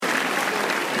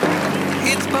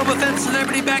It's Boba Fett's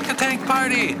Celebrity Back to Tank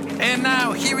Party. And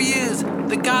now, here he is,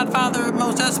 the godfather of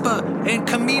Mos Espa and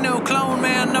Camino Clone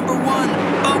Man #1,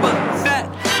 Boba Fett.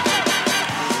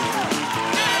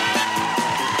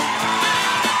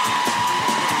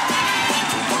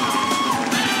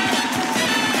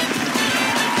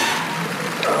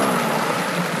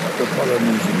 The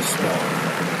Polynesian Star.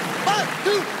 1,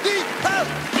 2, 3, pound!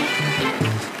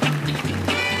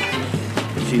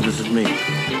 See, this is me,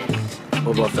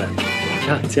 Boba Fett.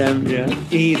 Tim, yeah.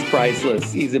 He's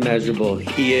priceless. He's immeasurable.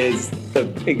 He is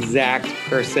the exact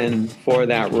person for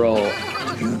that role.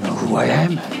 You know who I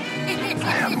am?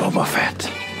 I am Boba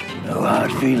Fett. No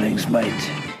hard feelings,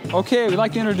 mate. Okay, we'd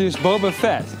like to introduce Boba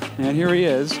Fett. And here he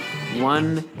is.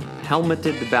 One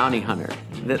helmeted bounty hunter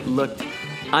that looked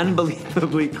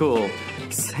unbelievably cool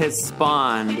has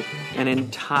spawned an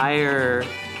entire,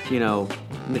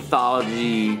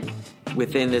 mythology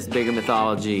within this bigger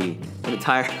mythology. An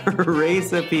entire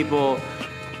race of people,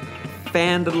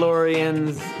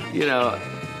 Fandalorians,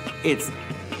 it's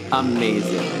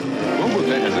amazing. Boba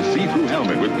Fett has a see-through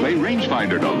helmet with Play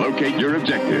Rangefinder to locate your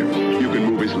objective. You can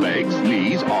move his legs,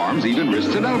 knees, arms, even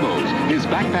wrists and elbows. His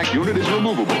backpack unit is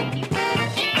removable.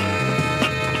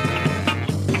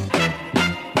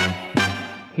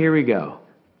 Here we go.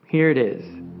 Here it is.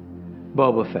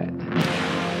 Boba Fett.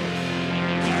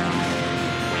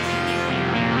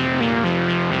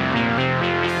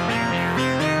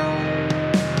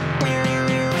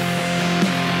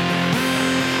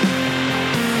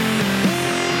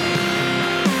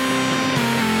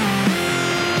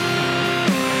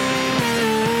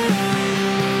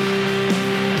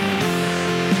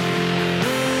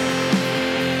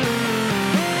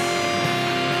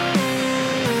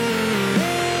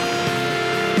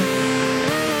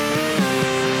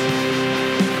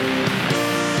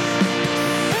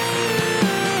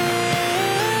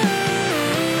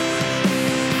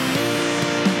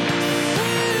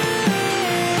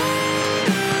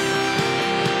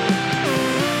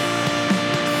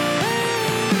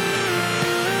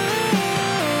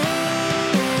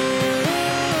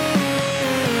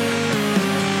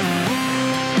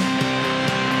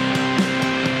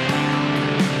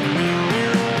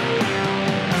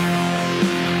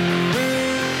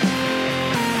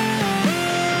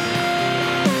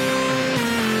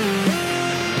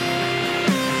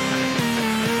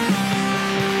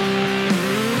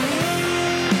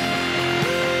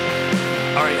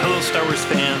 Star Wars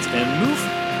fans and Moof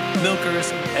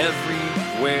Milkers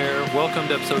everywhere. Welcome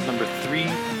to episode number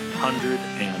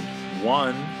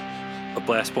 301 of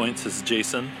Blast Points. This is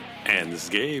Jason. And this is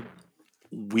Gabe.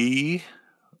 We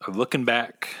are looking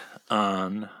back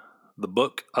on the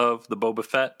book of the Boba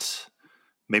Fett.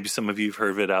 Maybe some of you have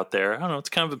heard of it out there. I don't know. It's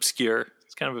kind of obscure.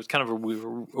 It's kind of a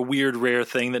weird, rare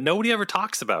thing that nobody ever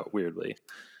talks about, weirdly.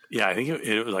 Yeah, I think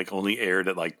it like only aired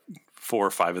at like 4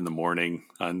 or 5 in the morning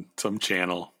on some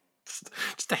channel.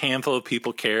 Just a handful of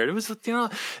people cared. It was,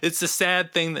 it's a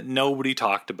sad thing that nobody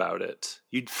talked about it.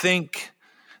 You'd think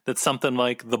that something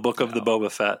like the book of the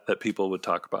Boba Fett that people would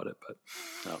talk about it, but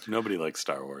no, nobody likes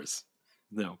Star Wars.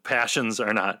 Passions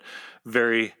are not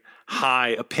very high.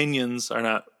 Opinions are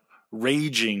not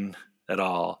raging at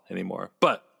all anymore.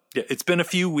 But yeah, it's been a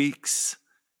few weeks,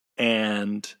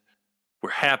 and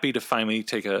we're happy to finally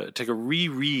take a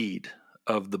reread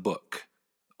of the book,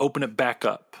 open it back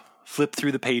up, flip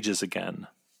through the pages again.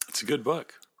 It's a good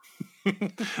book.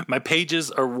 My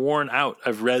pages are worn out.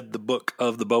 I've read the book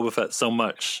of the Boba Fett so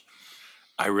much.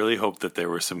 I really hope that there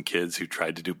were some kids who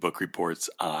tried to do book reports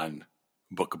on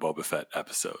Book of Boba Fett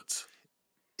episodes.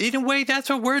 In a way, that's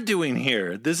what we're doing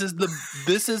here. This is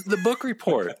the book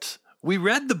report. We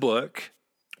read the book.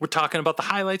 We're talking about the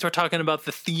highlights. We're talking about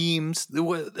the themes.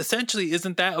 Essentially,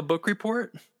 isn't that a book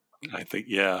report? I think,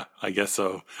 yeah, I guess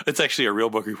so. It's actually a real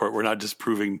book report. We're not just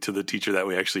proving to the teacher that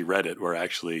we actually read it. We're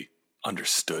actually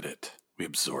understood it. We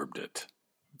absorbed it.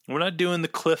 We're not doing the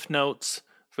cliff notes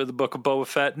for the book of Boba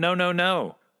Fett.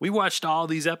 No. We watched all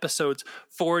these episodes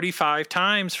 45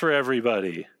 times for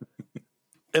everybody.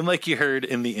 And like you heard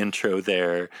in the intro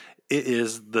there, it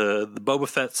is the Boba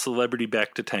Fett Celebrity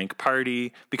Back to Tank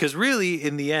Party. Because really,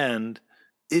 in the end,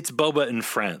 it's Boba and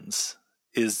Friends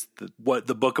is what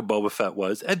the book of Boba Fett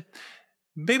was. And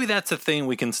maybe that's a thing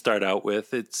we can start out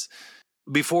with. It's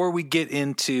before we get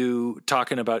into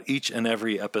talking about each and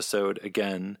every episode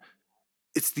again,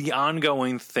 it's the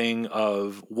ongoing thing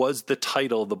of, was the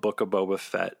title the book of Boba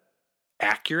Fett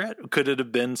accurate? Could it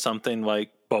have been something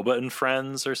like Boba and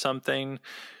Friends or something?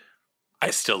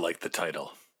 I still like the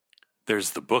title.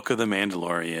 There's the Book of the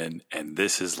Mandalorian, and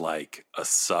this is like a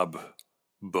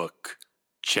sub-book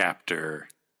chapter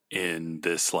in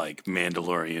this like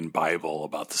Mandalorian Bible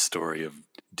about the story of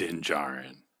Din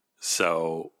Djarin.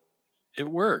 So it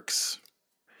works.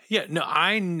 Yeah, no,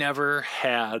 I never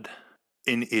had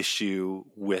an issue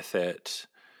with it.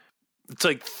 It's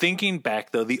like thinking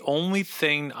back, though, the only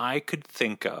thing I could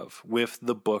think of with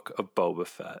the Book of Boba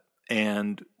Fett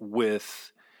and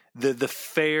with the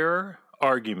fair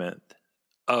argument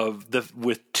of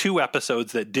with 2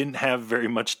 episodes that didn't have very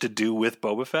much to do with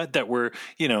Boba Fett, that were,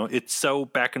 you know, it's so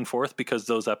back and forth because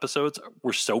those episodes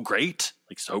were so great,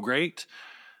 like so great.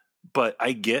 But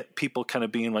I get people kind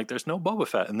of being like, there's no Boba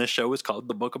Fett, and this show is called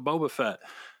The Book of Boba Fett.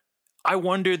 I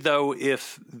wondered, though,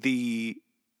 if the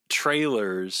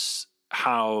trailers,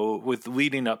 how with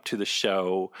leading up to the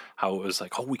show, how it was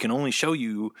like, oh, we can only show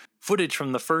you footage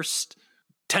from the first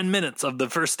 10 minutes of the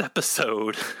first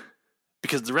episode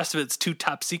because the rest of it's too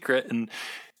top secret. And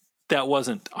that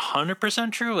wasn't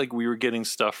 100% true. Like, we were getting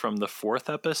stuff from the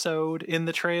 4th episode in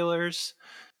the trailers.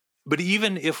 But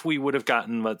even if we would have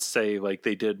gotten, let's say, like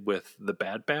they did with The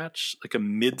Bad Batch, like a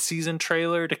mid-season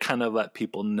trailer to kind of let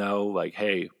people know, like,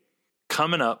 hey,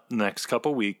 coming up the next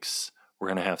couple weeks, we're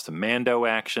going to have some Mando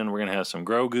action, we're going to have some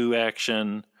Grogu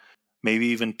action, maybe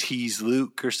even tease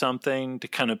Luke or something to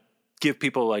kind of give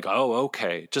people like, oh,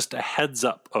 okay, just a heads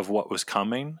up of what was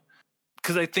coming.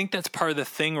 Because I think that's part of the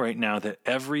thing right now, that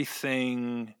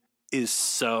everything is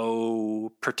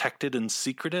so protected and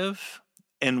secretive.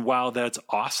 And while that's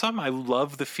awesome, I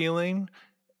love the feeling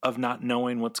of not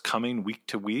knowing what's coming week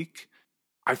to week.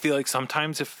 I feel like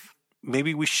sometimes if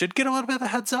maybe we should get a little bit of a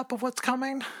heads up of what's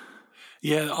coming.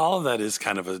 Yeah, all of that is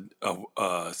kind of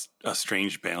a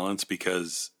strange balance,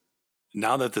 because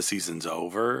now that the season's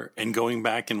over and going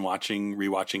back and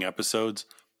rewatching episodes,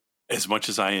 as much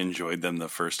as I enjoyed them the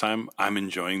first time, I'm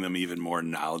enjoying them even more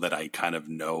now that I kind of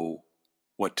know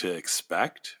what to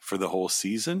expect for the whole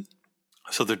season.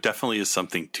 So there definitely is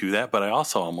something to that, but I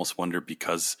also almost wonder,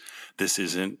 because this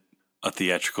isn't a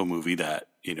theatrical movie that,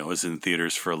 you know, is in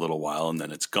theaters for a little while and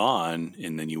then it's gone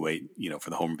and then you wait, you know, for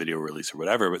the home video release or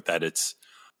whatever, but that it's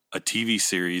a TV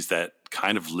series that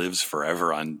kind of lives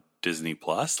forever on Disney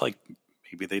Plus. Like,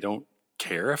 maybe they don't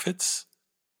care if it's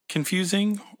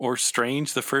confusing or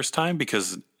strange the first time,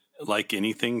 because like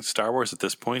anything Star Wars at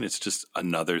this point, it's just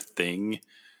another thing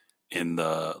in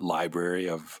the library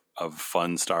of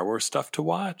fun Star Wars stuff to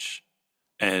watch.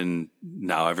 And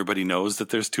now everybody knows that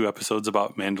there's 2 episodes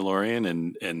about Mandalorian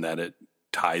and that it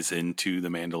ties into the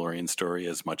Mandalorian story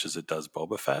as much as it does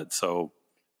Boba Fett. So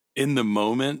in the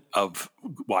moment of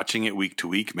watching it week to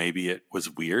week, maybe it was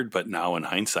weird, but now in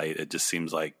hindsight, it just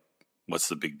seems like, what's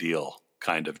the big deal,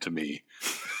 kind of, to me.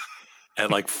 At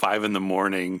like 5 a.m.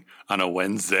 on a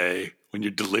Wednesday, when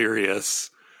you're delirious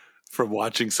from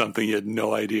watching something you had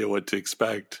no idea what to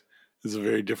expect, is a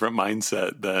very different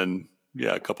mindset than,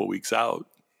 a couple weeks out.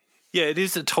 Yeah, it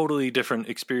is a totally different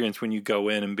experience when you go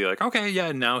in and be like, okay,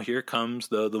 yeah, now here comes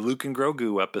the Luke and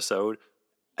Grogu episode.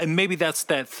 And maybe that's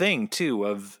that thing, too,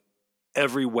 of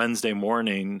every Wednesday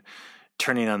morning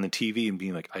turning on the TV and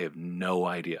being like, I have no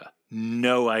idea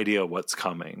what's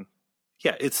coming.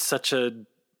 Yeah, it's such a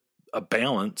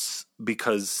balance,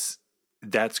 because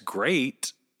that's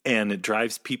great and it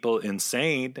drives people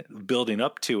insane building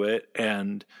up to it.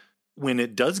 And when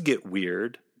it does get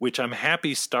weird, which I'm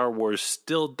happy Star Wars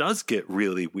still does get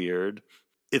really weird,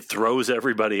 it throws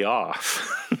everybody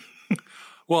off.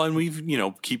 Well, and we've,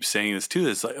 keep saying this too,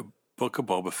 this like a Book of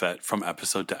Boba Fett from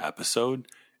episode to episode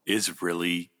is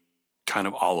really kind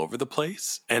of all over the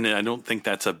place. And I don't think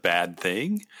that's a bad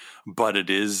thing, but it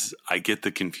is, I get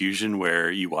the confusion where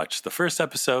you watch the first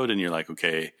episode and you're like,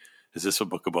 okay, is this what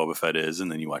Book of Boba Fett is? And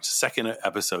then you watch the second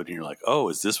episode and you're like, oh,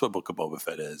 is this what Book of Boba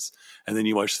Fett is? And then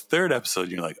you watch the third episode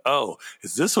and you're like, oh,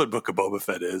 is this what Book of Boba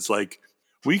Fett is? Like,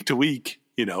 week to week,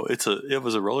 it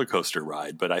was a roller coaster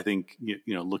ride. But I think,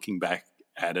 looking back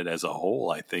at it as a whole,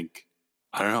 I think,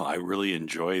 I don't know, I really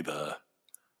enjoy the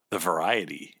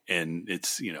variety. And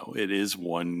it's, it is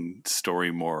one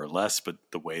story more or less, but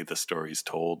the way the story is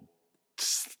told,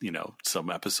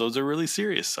 some episodes are really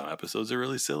serious, some episodes are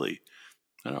really silly.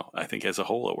 I don't know. I think as a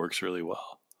whole, it works really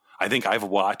well. I think I've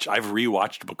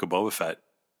rewatched Book of Boba Fett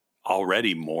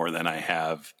already more than I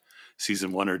have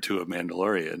season 1 or 2 of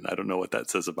Mandalorian. I don't know what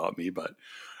that says about me, but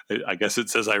I guess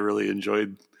it says I really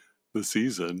enjoyed the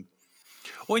season.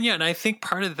 Well, yeah, and I think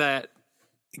part of that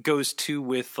goes to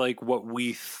with like what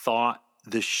we thought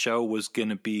the show was going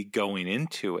to be going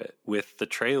into it, with the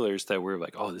trailers that were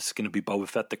like, oh, this is going to be Boba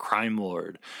Fett the Crime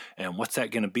Lord, and what's that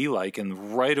going to be like?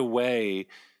 And right away,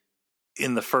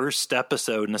 in the first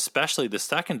episode, and especially the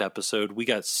second episode, we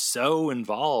got so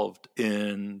involved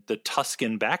in the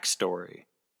Tusken backstory.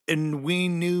 And we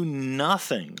knew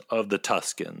nothing of the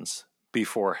Tuskens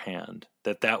beforehand,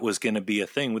 that was going to be a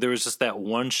thing. There was just that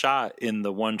one shot in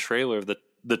the one trailer of the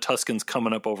Tuskens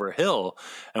coming up over a hill,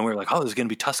 and we were like, oh, there's going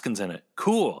to be Tuskens in it.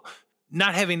 Cool.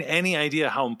 Not having any idea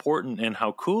how important and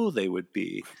how cool they would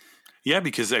be. Yeah,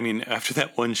 because, I mean, after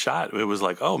that one shot, it was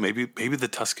like, oh, maybe the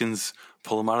Tuskens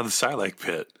pull them out of the Sarlacc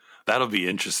pit. That'll be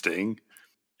interesting.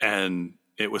 And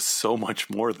it was so much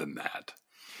more than that.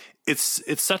 It's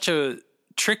such a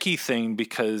tricky thing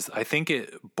because I think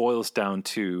it boils down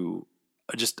to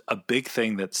just a big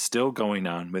thing that's still going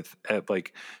on with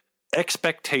like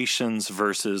expectations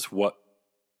versus what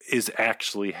is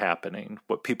actually happening,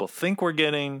 what people think we're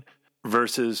getting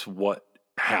versus what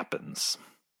happens.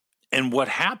 And what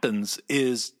happens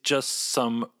is just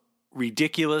some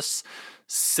ridiculous,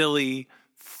 silly,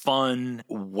 fun,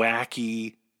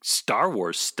 wacky Star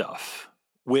Wars stuff,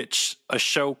 which a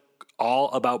show all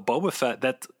about Boba Fett,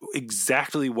 that's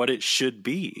exactly what it should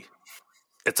be.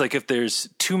 It's like if there's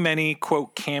too many,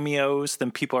 quote, cameos, then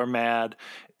people are mad.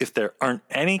 If there aren't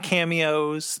any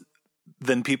cameos,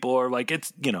 then people are like,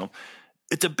 it's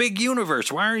a big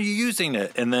universe. Why are you using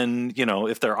it? And then,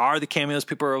 if there are the cameos,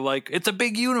 people are like, it's a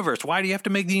big universe. Why do you have to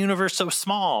make the universe so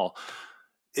small?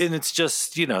 And it's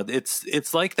just,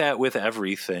 it's like that with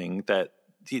everything, that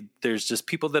there's just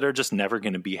people that are just never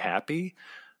going to be happy.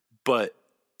 But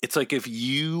it's like, if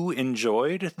you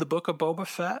enjoyed the Book of Boba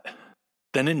Fett,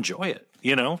 then enjoy it.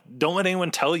 Don't let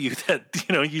anyone tell you that,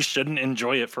 you shouldn't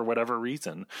enjoy it for whatever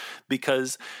reason,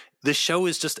 because the show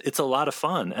is it's a lot of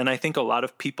fun. And I think a lot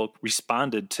of people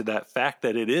responded to that fact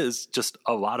that it is just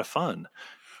a lot of fun.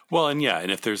 Well, and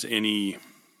if there's any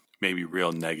maybe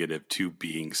real negative to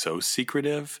being so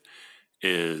secretive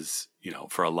is,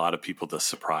 for a lot of people, the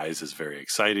surprise is very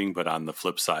exciting. But on the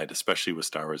flip side, especially with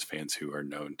Star Wars fans who are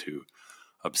known to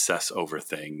obsess over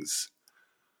things,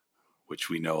 which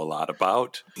we know a lot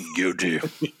about. Guilty.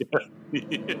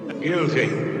 Guilty.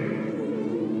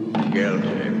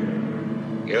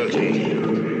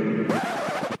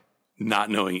 Not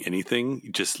knowing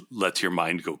anything just lets your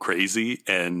mind go crazy,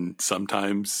 and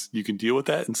sometimes you can deal with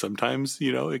that, and sometimes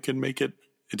it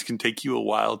can take you a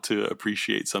while to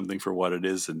appreciate something for what it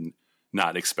is and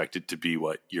not expect it to be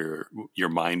what your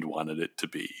mind wanted it to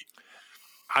be.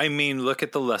 I mean, look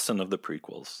at the lesson of the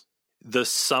prequels. The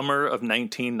summer of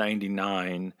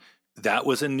 1999, that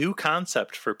was a new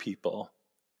concept for people.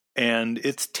 And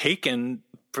it's taken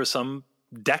for some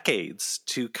decades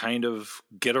to kind of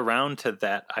get around to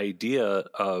that idea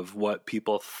of what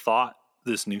people thought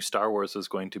this new Star Wars was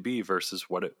going to be versus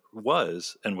what it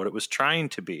was and what it was trying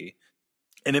to be.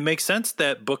 And it makes sense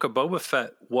that Book of Boba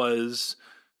Fett was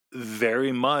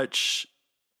very much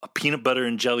a peanut butter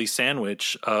and jelly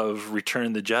sandwich of Return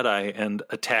of the Jedi and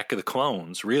Attack of the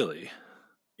Clones, really.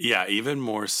 Yeah, even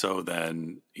more so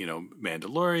than,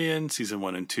 Mandalorian, season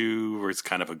 1 and 2, where it's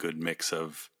kind of a good mix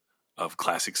of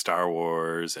classic Star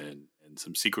Wars and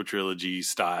some sequel trilogy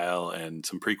style and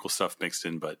some prequel stuff mixed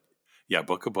in. But yeah,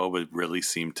 Book of Boba really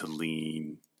seemed to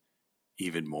lean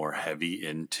even more heavy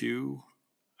into,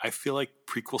 I feel like,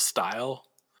 prequel style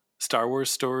Star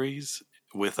Wars stories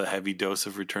with a heavy dose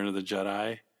of Return of the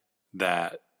Jedi,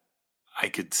 that I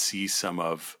could see some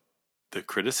of the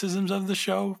criticisms of the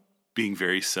show being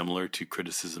very similar to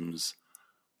criticisms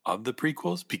of the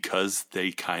prequels, because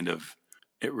they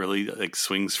it really like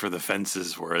swings for the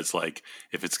fences, where it's like,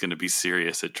 if it's going to be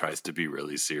serious, it tries to be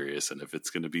really serious. And if it's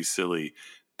going to be silly,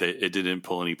 it didn't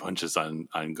pull any punches on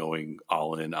going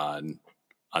all in on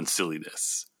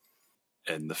silliness.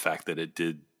 And the fact that it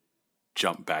did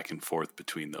jump back and forth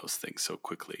between those things so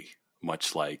quickly,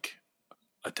 much like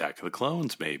Attack of the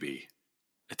Clones, maybe.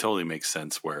 It totally makes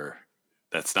sense where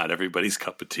that's not everybody's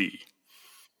cup of tea.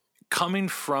 Coming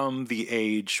from the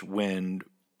age when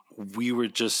we were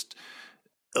just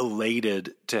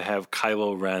elated to have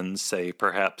Kylo Ren say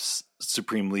perhaps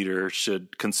Supreme Leader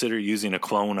should consider using a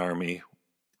clone army,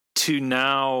 to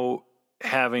now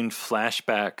having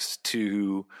flashbacks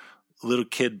to little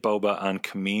kid Boba on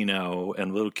Kamino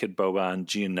and little kid Boba on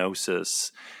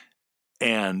Geonosis,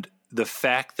 and the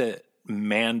fact that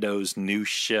Mando's new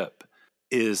ship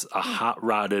is a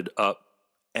hot-rodded up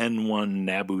N1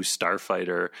 Naboo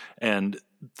starfighter, and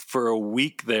for a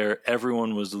week there,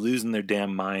 everyone was losing their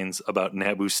damn minds about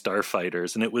Naboo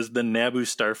starfighters, and it was the Naboo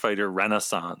starfighter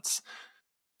renaissance.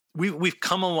 We've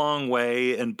come a long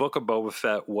way, and Book of Boba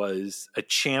Fett was a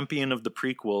champion of the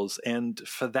prequels, and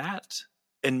for that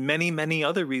and many, many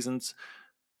other reasons,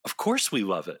 of course we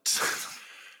love it.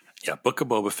 Yeah, Book of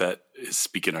Boba Fett is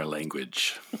speaking our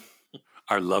language.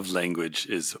 Our love language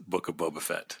is Book of Boba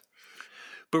Fett.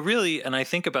 But really, and I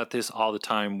think about this all the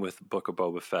time with Book of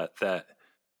Boba Fett, that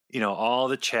all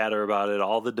the chatter about it,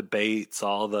 all the debates,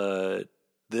 all the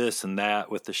this and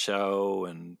that with the show.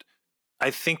 And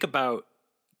I think about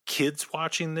kids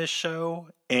watching this show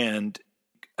and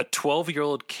a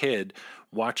 12-year-old kid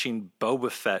watching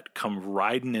Boba Fett come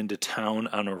riding into town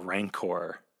on a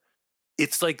Rancor.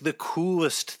 It's like the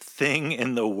coolest thing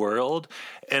in the world.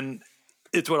 And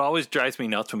it's what always drives me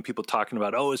nuts when people talking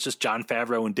about, it's just Jon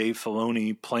Favreau and Dave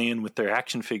Filoni playing with their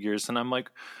action figures. And I'm like,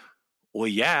 well,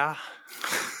 yeah.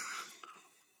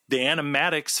 The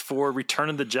animatics for Return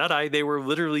of the Jedi, they were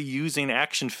literally using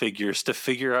action figures to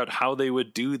figure out how they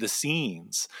would do the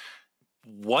scenes.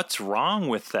 What's wrong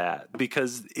with that?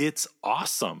 Because it's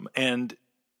awesome. And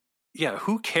yeah,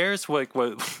 who cares what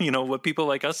people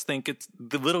like us think? It's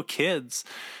the little kids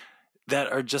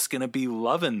that are just going to be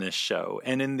loving this show.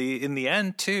 And in the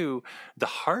end too, the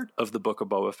heart of the Book of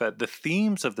Boba Fett, the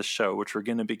themes of the show, which we're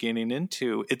going to be getting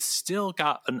into, it's still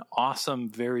got an awesome,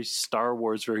 very Star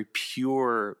Wars, very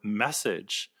pure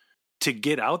message to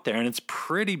get out there. And it's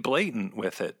pretty blatant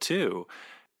with it too.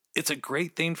 It's a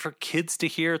great thing for kids to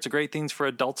hear. It's a great thing for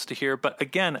adults to hear. But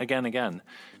again,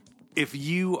 if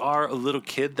you are a little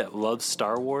kid that loves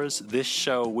Star Wars, this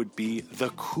show would be the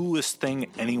coolest thing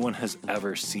anyone has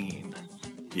ever seen.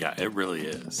 Yeah, it really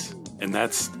is. And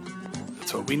that's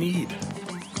what we need.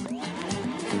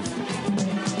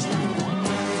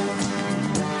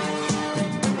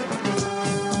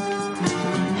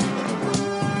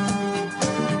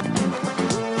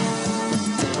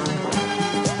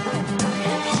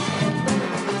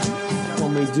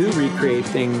 We do recreate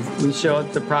things, we show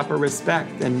it the proper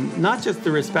respect, and not just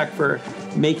the respect for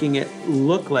making it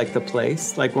look like the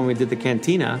place, like when we did the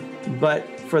cantina,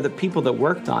 but for the people that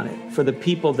worked on it, for the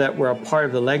people that were a part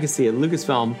of the legacy of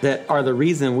Lucasfilm that are the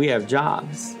reason we have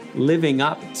jobs, living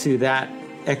up to that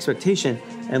expectation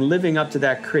and living up to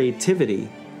that creativity,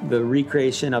 the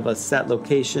recreation of a set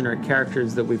location or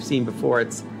characters that we've seen before.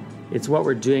 It's what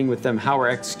we're doing with them, how we're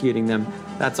executing them.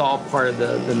 That's all part of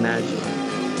the magic.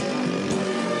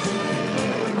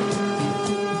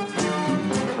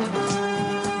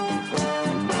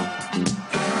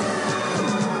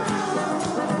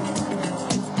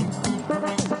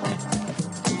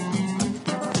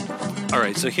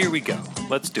 So here we go.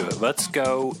 Let's do it. Let's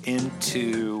go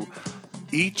into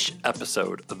each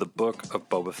episode of the Book of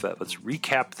Boba Fett. Let's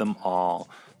recap them all.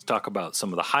 Let's talk about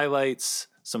some of the highlights,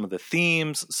 some of the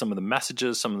themes, some of the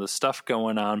messages, some of the stuff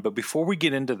going on. But before we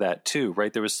get into that too,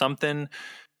 right, there was something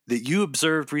that you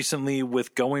observed recently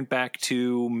with going back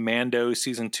to Mando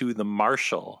Season 2, The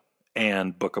Marshal,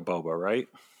 and Book of Boba, right?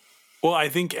 Well, I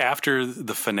think after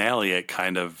the finale, it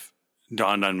kind of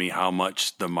dawned on me how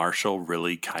much the Marshal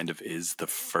really kind of is the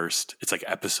first. It's like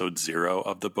episode 0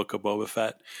 of the Book of Boba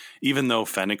Fett. Even though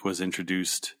Fennec was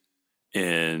introduced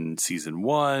in season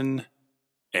 1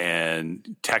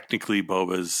 and technically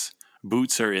Boba's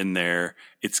boots are in there,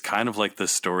 it's kind of like the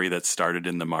story that started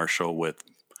in the Marshal with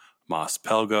Mos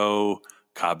Pelgo,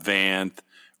 Cobb Vanth,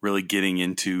 really getting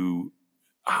into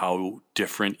how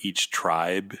different each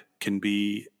tribe can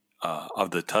be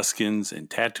of the Tuskens and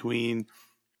Tatooine.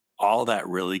 All that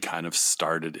really kind of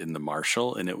started in the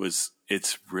Marshal, and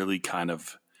it's really kind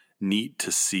of neat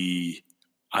to see,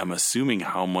 I'm assuming,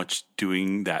 how much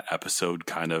doing that episode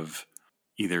kind of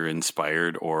either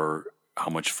inspired or how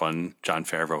much fun Jon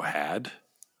Favreau had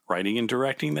writing and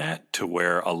directing that, to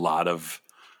where a lot of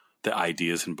the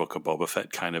ideas in Book of Boba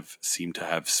Fett kind of seem to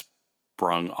have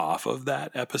sprung off of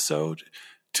that episode,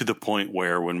 to the point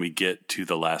where when we get to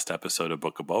the last episode of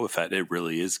Book of Boba Fett, it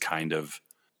really is kind of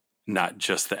not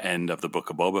just the end of the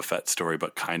Book of Boba Fett story,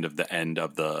 but kind of the end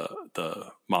of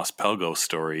the Mos Pelgo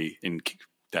story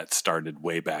that started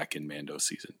way back in Mando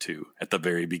Season 2, at the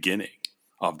very beginning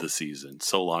of the season,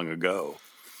 so long ago.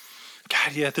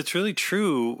 God, yeah, that's really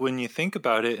true when you think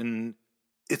about it. And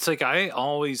it's like, I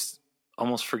always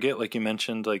almost forget, like you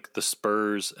mentioned, like the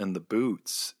spurs and the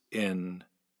boots in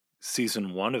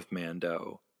season 1 of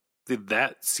Mando.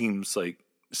 That seems like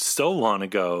so long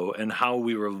ago, and how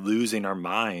we were losing our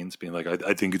minds, being like,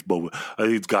 I think it's Boba. I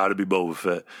think it's got to be Boba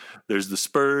Fett. There's the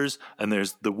spurs, and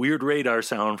there's the weird radar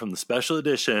sound from the special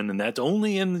edition, and that's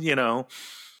only in,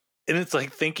 and it's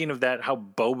like thinking of that, how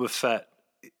Boba Fett,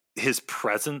 his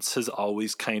presence has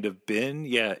always kind of been,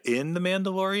 in The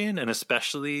Mandalorian, and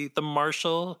especially the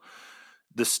Marshal,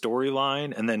 the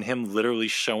storyline, and then him literally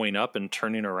showing up and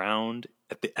turning around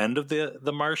at the end of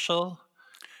the Marshal.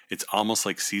 It's almost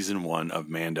like season 1 of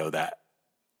Mando, that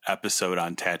episode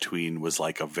on Tatooine was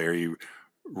like a very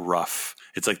rough,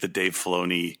 it's like the Dave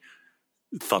Filoni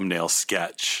thumbnail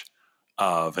sketch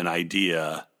of an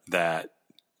idea that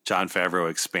Jon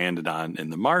Favreau expanded on in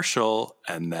the Marshal,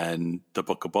 and then the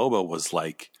Book of Boba was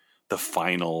like the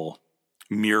final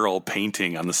mural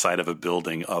painting on the side of a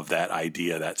building of that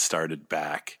idea that started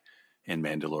back in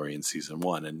Mandalorian season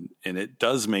 1. And it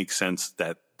does make sense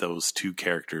that those two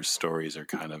characters' stories are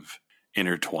kind of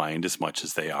intertwined as much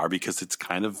as they are, because it's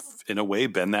kind of, in a way,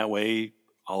 been that way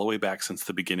all the way back since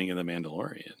the beginning of The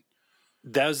Mandalorian.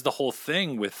 That was the whole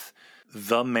thing with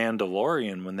The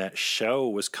Mandalorian when that show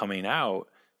was coming out.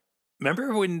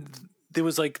 Remember when there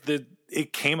was like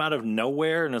it came out of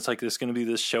nowhere and it's like there's going to be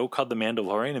this show called The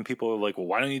Mandalorian, and people were like, well,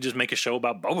 why don't you just make a show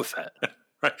about Boba Fett?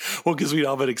 Right. Well, because we'd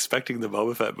all been expecting the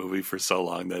Boba Fett movie for so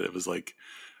long that it was like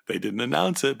they didn't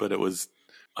announce it, but it was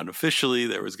unofficially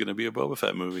there was going to be a Boba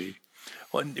Fett movie.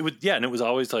 Well, and it was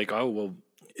always like, oh, well,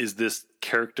 is this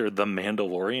character the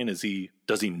Mandalorian?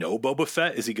 Does he know Boba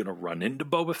Fett? Is he going to run into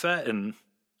Boba Fett? And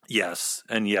yes,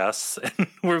 and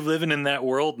we're living in that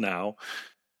world now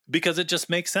because it just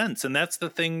makes sense. And that's the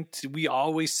thing we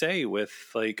always say with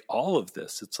like all of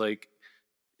this. It's like,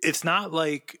 it's not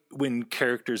like when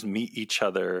characters meet each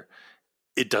other,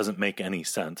 it doesn't make any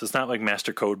sense. It's not like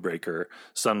Master Codebreaker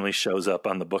suddenly shows up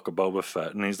on the Book of Boba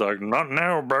Fett and he's like, not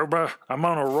now, Boba, I'm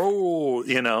on a roll,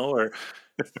 or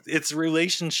it's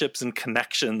relationships and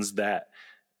connections that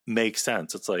make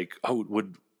sense. It's like, oh,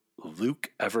 would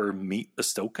Luke ever meet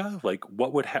Ahsoka? Like,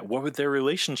 what would their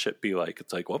relationship be like?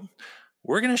 It's like, well,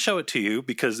 we're going to show it to you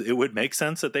because it would make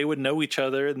sense that they would know each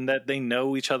other and that they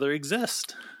know each other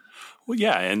exist. Well,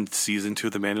 yeah, and season 2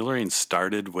 of The Mandalorian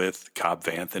started with Cobb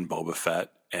Vanth and Boba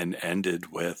Fett and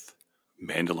ended with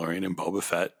Mandalorian and Boba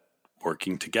Fett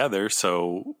working together.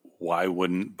 So why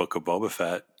wouldn't Book of Boba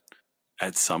Fett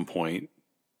at some point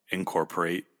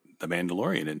incorporate The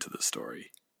Mandalorian into the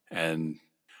story? And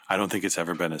I don't think it's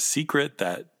ever been a secret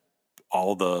that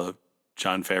all the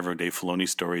Jon Favreau, Dave Filoni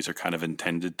stories are kind of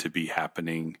intended to be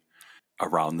happening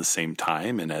around the same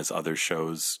time. And as other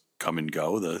shows come and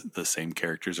go, the same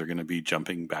characters are going to be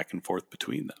jumping back and forth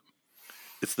between them.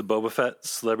 It's the Boba Fett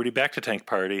celebrity back-to-tank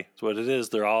party. That's what it is.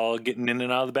 They're all getting in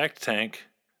and out of the back-to-tank.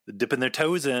 They're dipping their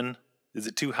toes in. Is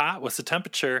it too hot? What's the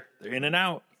temperature? They're in and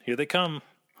out. Here they come.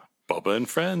 Boba and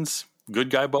Friends. Good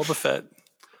Guy Boba Fett.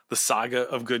 The saga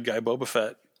of Good Guy Boba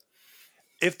Fett.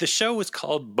 If the show was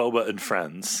called Boba and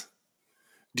Friends,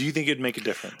 do you think it'd make a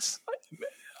difference?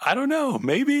 I don't know.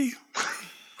 Maybe.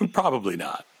 Probably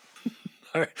not.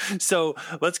 All right, so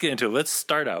let's get into it. Let's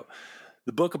start out.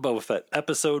 The Book of Boba Fett,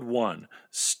 Episode 1,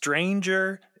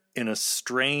 Stranger in a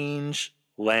Strange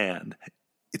Land.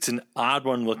 It's an odd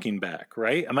one looking back,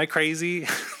 right? Am I crazy?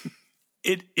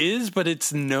 It is, but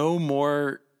it's no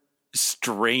more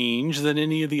strange than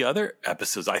any of the other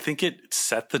episodes. I think it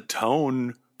set the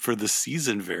tone for the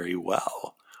season very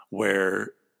well,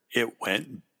 where it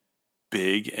went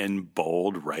big and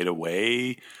bold right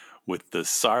away with the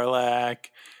Sarlacc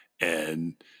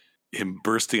and him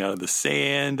bursting out of the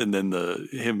sand, and then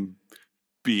him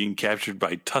being captured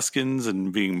by Tuskens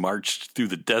and being marched through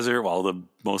the desert while the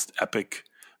most epic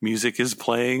music is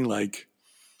playing, like,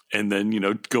 and then,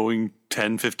 going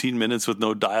 10, 15 minutes with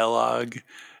no dialogue,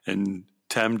 and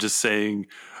Tem just saying,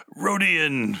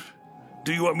 Rodian,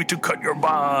 do you want me to cut your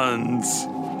bonds?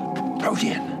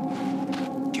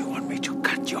 Rodian, do you want me to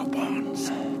cut your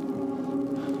bonds?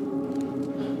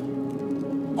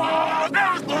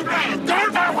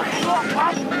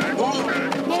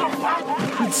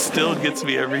 It still gets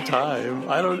me every time.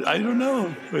 I don't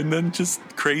know. And then just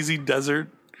crazy desert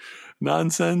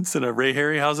nonsense and a Ray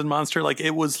Harryhausen monster. Like,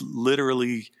 it was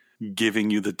literally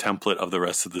giving you the template of the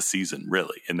rest of the season,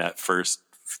 really, in that first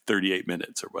 38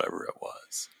 minutes or whatever it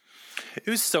was. It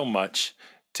was so much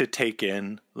to take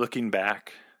in looking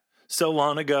back. So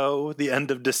long ago, the end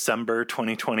of December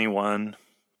 2021.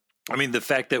 I mean, the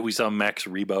fact that we saw Max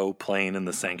Rebo playing in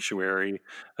The Sanctuary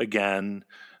again,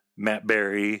 Matt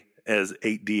Berry as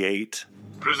 8D8.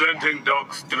 Presenting Doc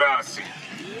Strassi,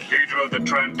 leader of the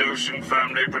Trandoshan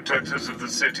family, protectors of the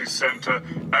city center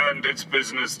and its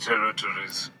business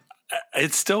territories.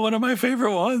 It's still one of my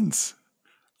favorite ones.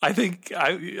 I think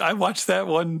I watched that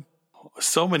one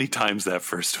so many times that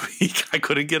first week. I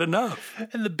couldn't get enough.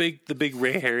 And the big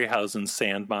Ray Harryhausen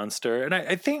sand monster. And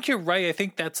I think you're right. I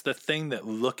think that's the thing that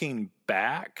looking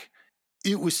back,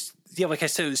 it was, like I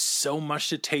said, it was so much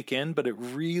to take in, but it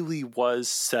really was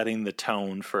setting the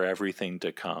tone for everything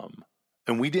to come.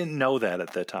 And we didn't know that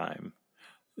at the time.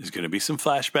 There's going to be some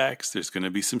flashbacks. There's going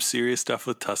to be some serious stuff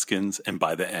with Tuskens. And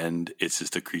by the end, it's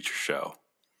just a creature show.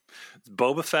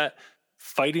 Boba Fett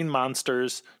fighting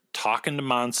monsters, talking to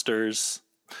monsters.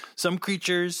 Some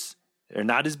creatures are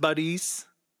not his buddies,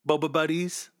 Boba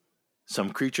buddies.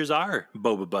 Some creatures are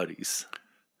Boba buddies.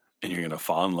 And you're going to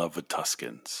fall in love with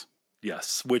Tuskens.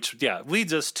 Yes, which,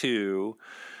 leads us to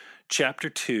Chapter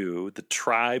 2, The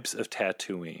Tribes of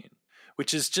Tatooine,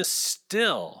 which is just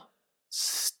still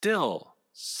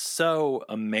so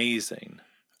amazing.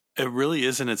 It really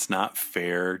is, and it's not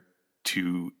fair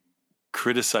to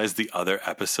criticize the other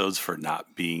episodes for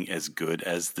not being as good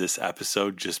as this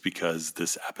episode, just because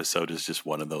this episode is just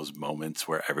one of those moments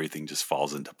where everything just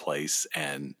falls into place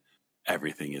and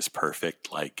everything is perfect.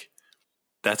 Like,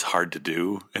 that's hard to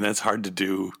do, and that's hard to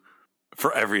do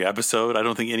for every episode. I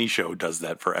don't think any show does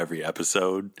that for every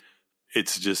episode.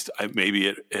 It's just, maybe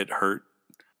it hurt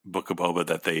Book of Boba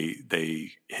that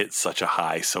they hit such a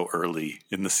high so early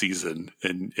in the season,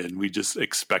 and we just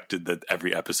expected that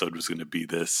every episode was going to be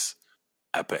this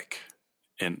epic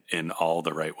in all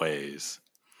the right ways.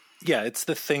 Yeah, it's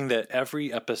the thing that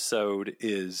every episode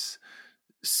is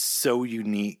so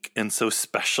unique and so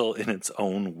special in its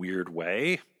own weird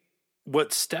way.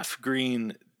 What Steph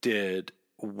Green did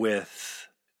with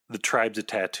the Tribes of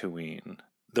Tatooine,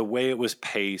 the way it was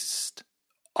paced,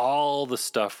 all the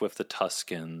stuff with the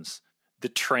Tuskens, the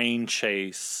train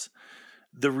chase,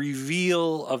 the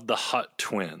reveal of the Hutt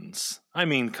twins. I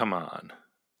mean, come on.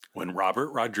 When Robert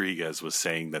Rodriguez was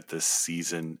saying that this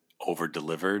season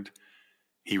over-delivered,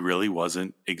 he really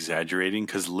wasn't exaggerating,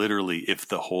 because literally, if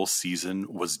the whole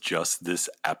season was just this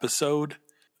episode,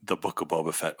 the Book of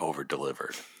Boba Fett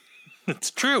over-delivered.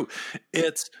 It's true.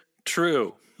 It's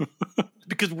true.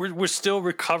 Because we're still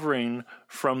recovering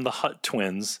from the Hutt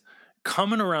twins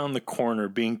coming around the corner,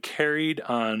 being carried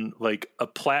on like a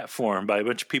platform by a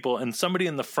bunch of people, and somebody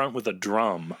in the front with a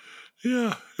drum.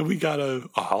 Yeah, and we got a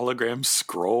hologram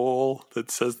scroll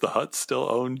that says the Hutts still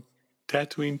own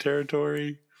Tatooine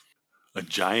territory. A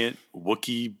giant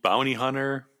Wookiee bounty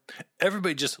hunter.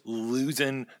 Everybody just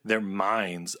losing their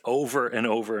minds over and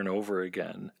over and over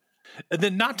again. And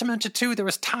then, not to mention, too, there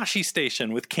was Tashi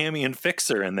Station with Cammy and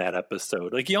Fixer in that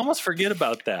episode. Like, you almost forget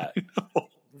about that.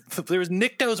 There was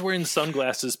Niktos wearing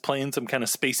sunglasses playing some kind of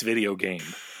space video game.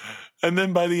 And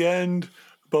then by the end,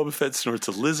 Boba Fett snorts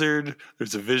a lizard.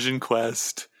 There's a vision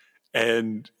quest.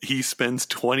 And he spends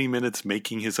 20 minutes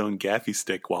making his own gaffy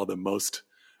stick while the most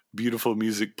beautiful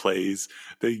music plays.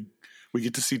 We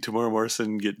get to see Tamora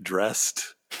Morrison get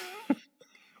dressed.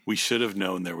 We should have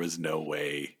known there was no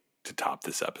way to top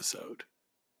this episode.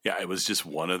 Yeah, it was just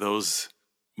one of those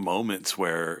moments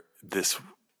where this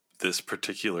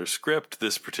particular script,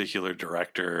 this particular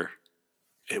director,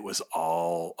 it was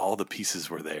all the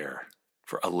pieces were there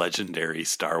for a legendary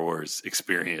Star Wars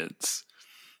experience.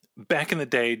 Back in the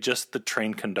day, just the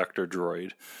train conductor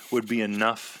droid would be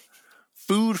enough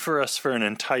food for us for an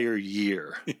entire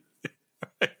year.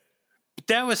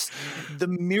 That was the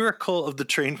miracle of the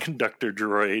train conductor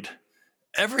droid.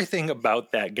 Everything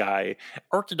about that guy,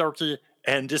 orky dorky,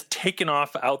 and just taken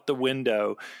off out the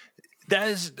window.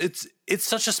 It's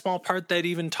such a small part that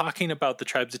even talking about the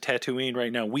Tribes of Tatooine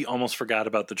right now, we almost forgot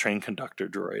about the train conductor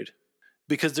droid,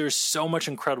 because there's so much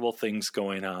incredible things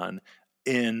going on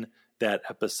in that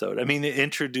episode. I mean, it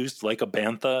introduced like a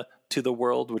Bantha to the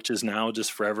world, which is now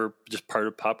just forever just part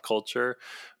of pop culture.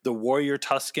 The Warrior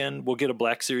Tusken, we'll get a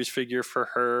Black Series figure for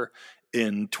her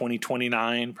in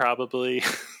 2029 probably.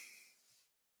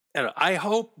 I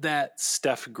hope that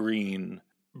Steph Green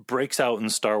breaks out in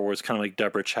Star Wars kind of like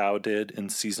Deborah Chow did in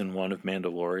season 1 of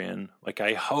Mandalorian. Like,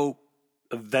 I hope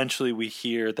eventually we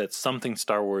hear that something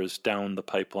Star Wars down the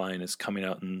pipeline is coming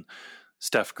out and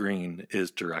Steph Green is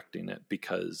directing it,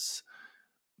 because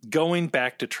going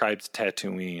back to Tribes of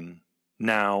Tatooine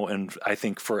now and I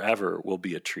think forever will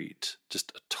be a treat.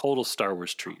 Just a total Star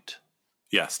Wars treat.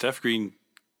 Yeah, Steph Green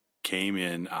came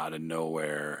in out of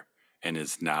nowhere and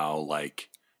is now like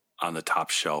on the top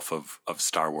shelf of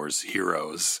Star Wars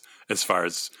heroes as far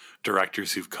as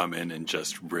directors who've come in and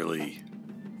just really,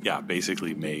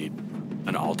 basically made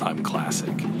an all-time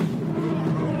classic.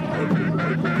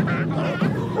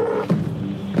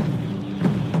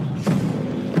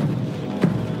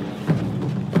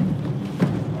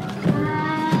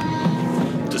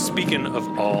 Just speaking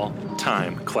of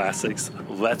all-time classics,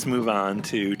 let's move on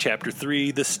to Chapter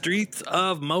 3, The Streets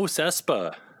of Mos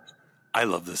Espa. I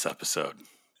love this episode.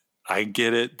 I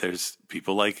get it. There's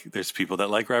people that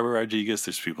like Robert Rodriguez.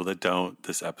 There's people that don't.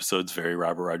 This episode's very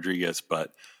Robert Rodriguez,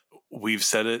 but we've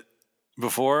said it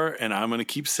before, and I'm going to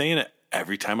keep saying it.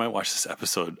 Every time I watch this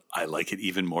episode, I like it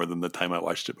even more than the time I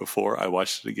watched it before. I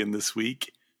watched it again this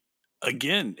week.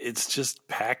 Again, it's just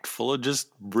packed full of just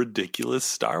ridiculous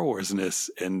Star Warsness,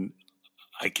 and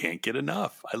I can't get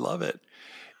enough. I love it.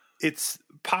 It's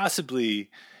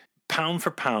possibly, pound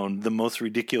for pound, the most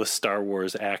ridiculous Star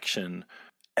Wars action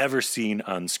ever seen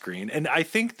on screen. And I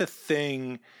think the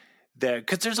thing that,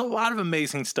 because there's a lot of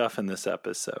amazing stuff in this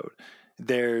episode.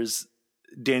 There's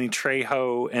Danny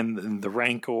Trejo and the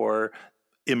Rancor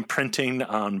imprinting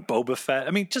on Boba Fett.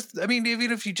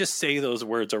 Even if you just say those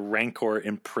words, a Rancor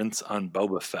imprints on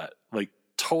Boba Fett, like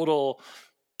total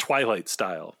Twilight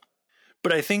style.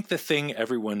 But I think the thing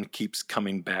everyone keeps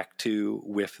coming back to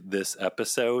with this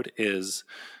episode is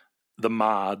the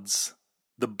mods,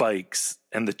 the bikes,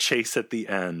 and the chase at the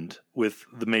end with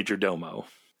the Major Domo.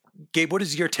 Gabe, what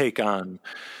is your take on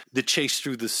the chase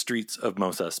through the streets of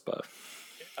Mos Espa?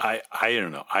 I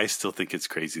don't know. I still think it's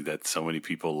crazy that so many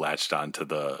people latched onto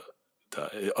the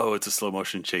it's a slow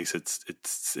motion chase.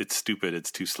 It's stupid.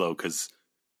 It's too slow. Cause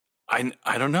I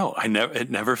don't know.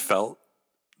 It never felt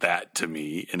that to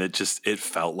me. And it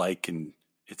felt like,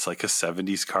 it's like a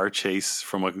 70s car chase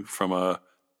from a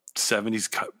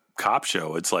 70s cop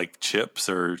show. It's like Chips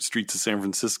or Streets of San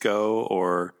Francisco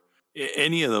or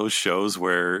any of those shows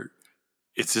where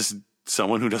it's just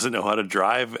someone who doesn't know how to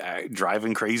drive,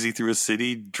 driving crazy through a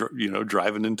city,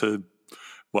 driving into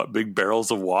big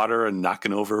barrels of water and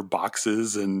knocking over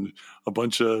boxes, and a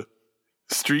bunch of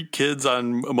street kids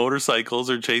on motorcycles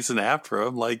are chasing after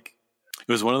them. Like,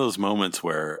 it was one of those moments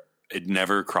where it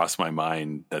never crossed my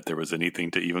mind that there was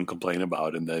anything to even complain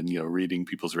about. And then, reading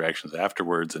people's reactions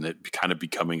afterwards and it kind of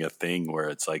becoming a thing where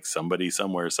it's like somebody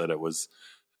somewhere said it was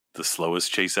the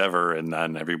slowest chase ever. And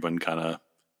then everyone kind of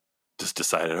just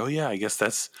decided, oh yeah, I guess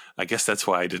that's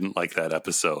why I didn't like that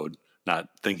episode. Not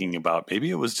thinking about maybe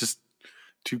it was just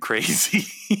too crazy,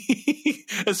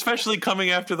 especially coming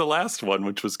after the last one,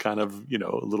 which was kind of,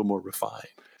 a little more refined.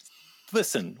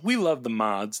 Listen, we love the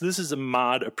mods. This is a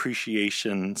mod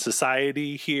appreciation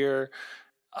society here.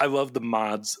 I love the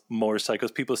mods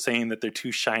motorcycles. People saying that they're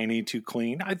too shiny, too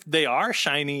clean. They are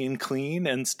shiny and clean,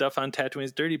 and stuff on Tatooine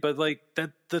is dirty. But like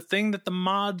that, the thing that the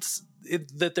mods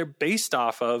that they're based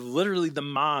off of, literally the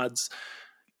mods,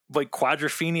 like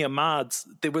Quadrophenia mods,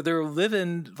 they were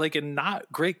living like in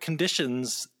not great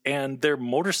conditions, and their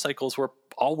motorcycles were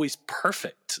always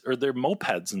perfect, or their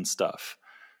mopeds and stuff.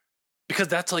 Because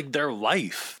that's like their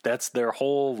life. That's their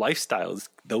whole lifestyle, is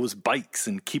those bikes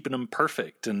and keeping them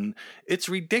perfect. And it's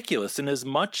ridiculous. And as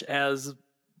much as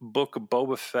Book of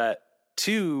Boba Fett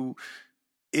 2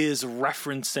 is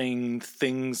referencing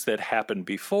things that happened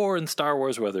before in Star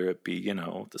Wars, whether it be,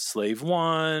 the Slave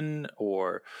One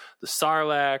or the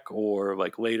Sarlacc, or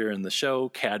like later in the show,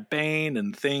 Cad Bane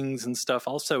and things and stuff.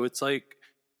 Also, it's like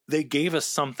they gave us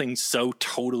something so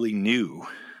totally new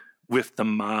with the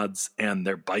mods and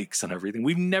their bikes and everything.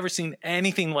 We've never seen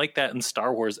anything like that in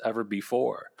Star Wars ever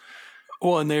before.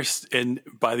 Well, and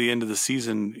by the end of the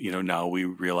season, now we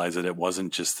realize that it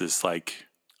wasn't just this like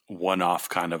one-off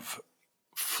kind of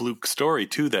fluke story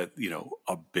too, that,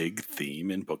 a big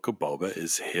theme in Book of Boba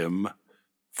is him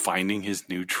finding his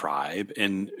new tribe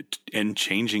and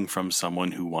changing from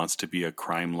someone who wants to be a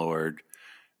crime lord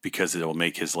because it'll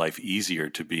make his life easier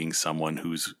to being someone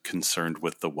who's concerned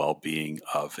with the well-being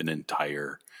of an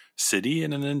entire city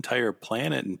and an entire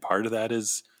planet. And part of that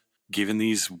is giving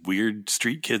these weird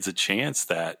street kids a chance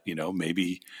that,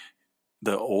 maybe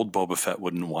the old Boba Fett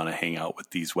wouldn't want to hang out with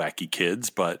these wacky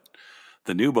kids, but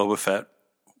the new Boba Fett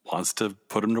wants to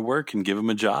put him to work and give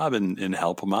him a job and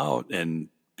help him out. And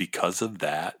because of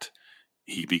that,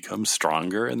 he becomes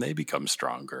stronger and they become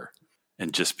stronger.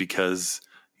 And just because,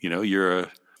 you're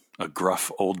a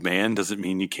gruff old man doesn't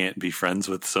mean you can't be friends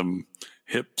with some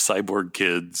hip cyborg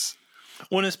kids.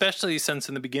 Well, and especially since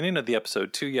in the beginning of the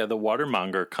episode too, the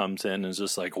watermonger comes in and is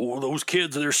just like, oh, those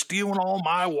kids, they're stealing all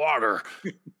my water.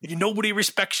 Nobody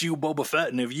respects you, Boba Fett.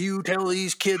 And if you tell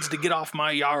these kids to get off my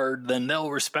yard, then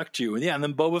they'll respect you. And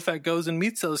then Boba Fett goes and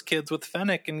meets those kids with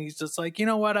Fennec, and he's just like, you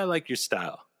know what? I like your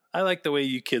style. I like the way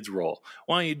you kids roll.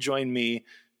 Why don't you join me?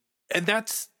 And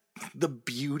that's the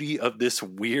beauty of this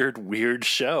weird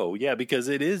show. Because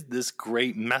it is this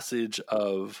great message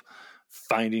of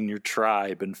finding your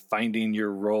tribe and finding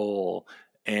your role.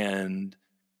 And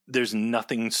there's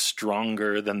nothing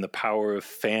stronger than the power of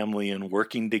family and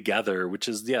working together, which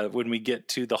is, when we get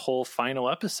to the whole final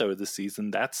episode of the season,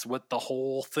 that's what the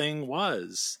whole thing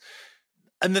was.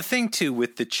 And the thing too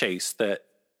with the chase that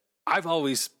I've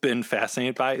always been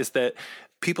fascinated by is that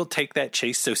people take that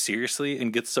chase so seriously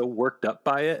and get so worked up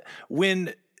by it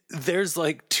when there's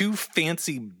like two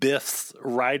fancy Biffs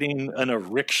riding in a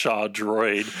rickshaw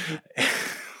droid.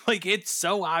 Like, it's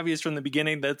so obvious from the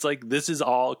beginning that's like, this is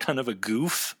all kind of a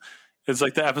goof. It's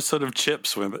like the episode of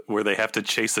Chips where they have to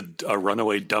chase a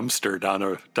runaway dumpster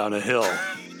down a hill.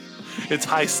 It's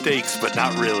high stakes, but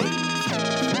not really.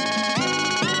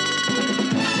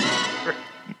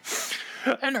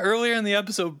 And earlier in the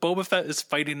episode, Boba Fett is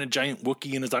fighting a giant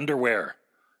Wookiee in his underwear.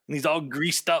 And he's all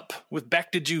greased up with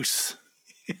Bacta juice.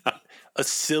 A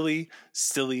silly,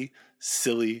 silly,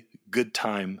 silly good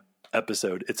time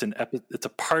episode. It's a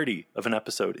party of an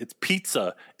episode. It's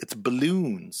pizza, it's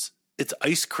balloons, it's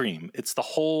ice cream, it's the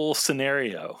whole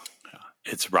scenario.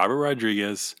 It's Robert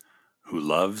Rodriguez, who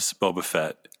loves Boba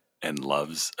Fett and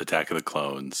loves Attack of the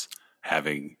Clones,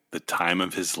 having the time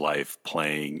of his life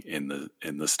playing in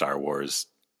the Star Wars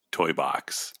toy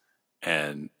box.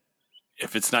 And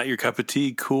if it's not your cup of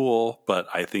tea, cool, but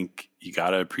I think you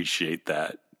got to appreciate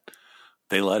that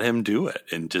they let him do it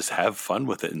and just have fun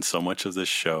with it. And so much of this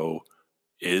show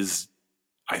is,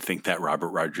 I think, that Robert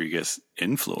Rodriguez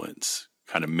influence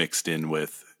kind of mixed in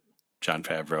with Jon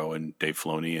Favreau and Dave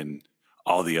Filoni and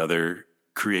all the other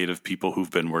creative people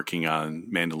who've been working on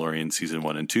Mandalorian season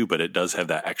 1 and 2, but it does have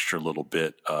that extra little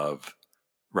bit of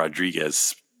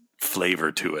Rodriguez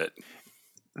flavor to it.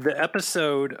 The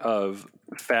episode of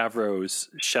Favreau's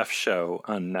Chef Show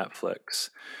on Netflix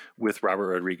with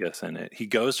Robert Rodriguez in it, he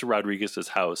goes to Rodriguez's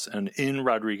house, and in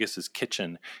Rodriguez's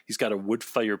kitchen, he's got a wood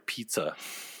fire pizza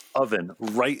oven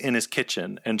right in his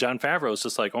kitchen. And Jon Favreau is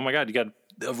just like, oh my God, you got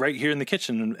right here in the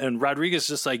kitchen. And Rodriguez is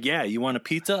just like, yeah, you want a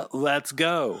pizza? Let's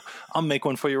go. I'll make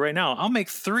one for you right now. I'll make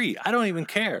 3. I don't even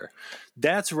care.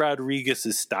 That's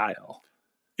Rodriguez's style.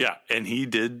 Yeah. And he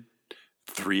did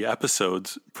 3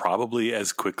 episodes probably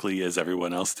as quickly as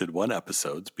everyone else did 1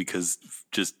 episode, because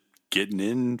just getting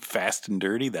in fast and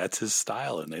dirty, that's his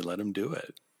style, and they let him do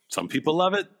it. Some people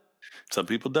love it. Some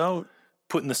people don't.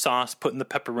 Putting the sauce, putting the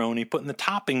pepperoni, putting the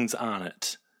toppings on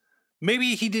it.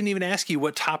 Maybe he didn't even ask you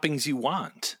what toppings you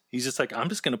want. He's just like, I'm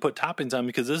just going to put toppings on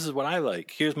because this is what I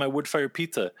like. Here's my wood fire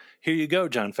pizza. Here you go,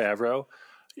 Jon Favreau.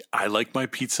 I like my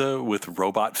pizza with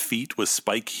robot feet with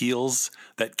spike heels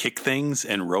that kick things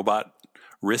and robot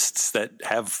wrists that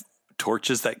have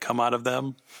torches that come out of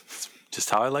them. It's just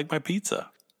how I like my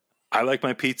pizza. I like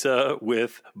my pizza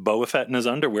with Boba Fett in his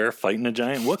underwear fighting a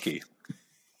giant Wookiee.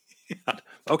 Yeah.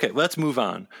 Okay, let's move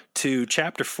on to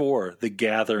Chapter 4, The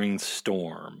Gathering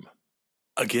Storm.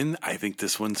 Again, I think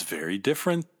this one's very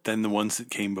different than the ones that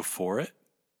came before it,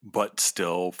 but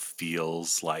still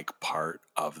feels like part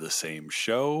of the same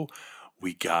show.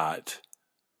 We got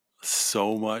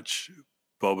so much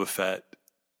Boba Fett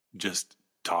just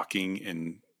talking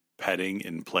and petting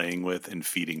and playing with and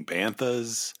feeding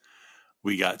banthas.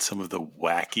 We got some of the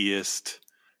wackiest,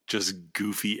 just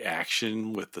goofy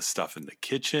action with the stuff in the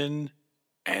kitchen,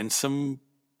 and some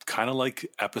kind of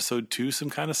like episode 2, some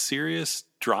kind of serious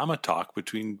drama talk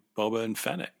between Boba and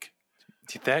Fennec.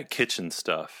 That kitchen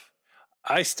stuff,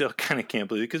 I still kind of can't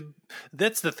believe it, because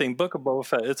that's the thing. Book of Boba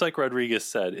Fett, it's like Rodriguez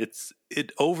said,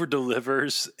 it over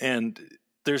delivers, and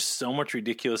there's so much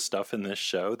ridiculous stuff in this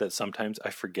show that sometimes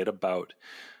I forget about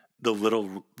the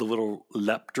little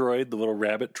lep droid, the little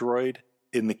rabbit droid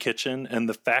in the kitchen, and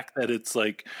the fact that it's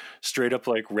like straight up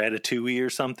like Ratatouille or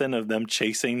something of them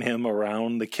chasing him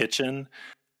around the kitchen.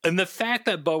 And the fact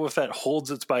that Boba Fett holds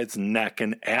it by its neck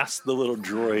and asks the little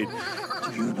droid,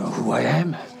 Do you know who I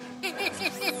am?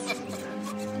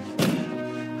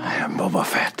 I am Boba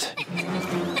Fett.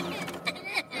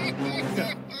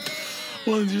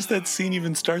 Well, just that scene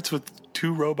even starts with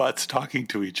 2 robots talking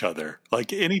to each other.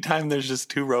 Like anytime there's just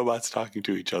 2 robots talking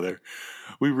to each other,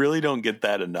 we really don't get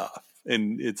that enough.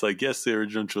 And it's like, yes, the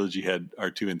original trilogy had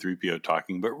R2 and 3PO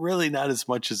talking, but really not as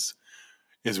much as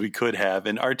we could have.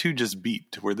 And R2 just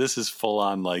beeped, where this is full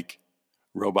on like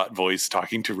robot voice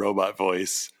talking to robot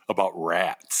voice about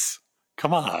rats.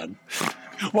 Come on.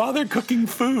 While they're cooking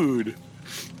food.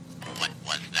 What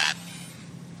was that?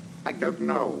 I don't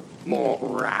know. More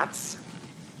rats?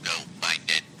 Go find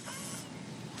it.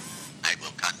 I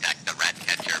will contact the rat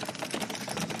catcher.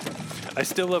 I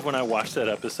still love when I watched that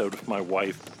episode with my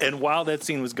wife, and while that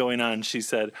scene was going on, she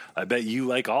said, I bet you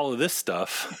like all of this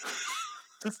stuff.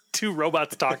 Just 2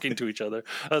 robots talking to each other.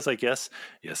 I was like, yes,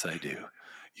 I do.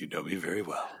 You know me very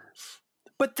well.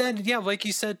 But then, yeah, like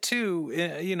you said too,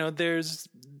 there's,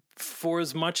 for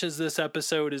as much as this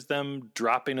episode is them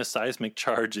dropping a seismic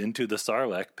charge into the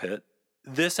Sarlacc pit,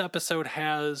 this episode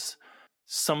has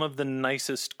some of the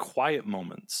nicest quiet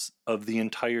moments of the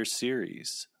entire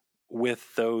series,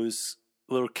 with those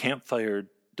little campfire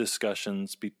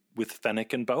discussions with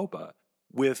Fennec and Boba,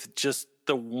 with just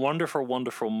the wonderful,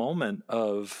 wonderful moment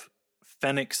of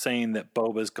Fennec saying that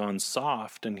Boba's gone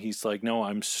soft, and he's like, no,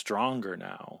 I'm stronger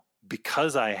now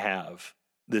because I have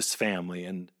this family.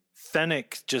 And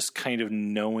Fennec just kind of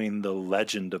knowing the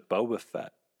legend of Boba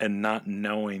Fett and not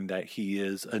knowing that he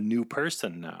is a new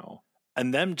person now.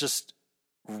 And them just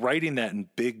writing that in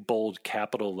big, bold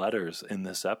capital letters in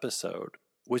this episode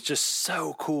was just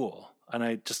so cool.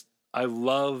 And I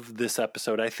love this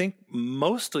episode. I think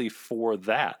mostly for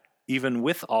that, even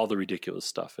with all the ridiculous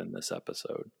stuff in this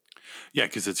episode. Yeah,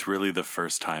 because it's really the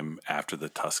first time after the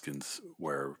Tuskens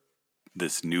where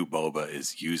this new Boba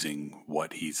is using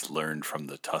what he's learned from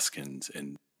the Tuskens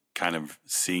and kind of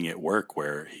seeing it work,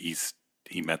 where he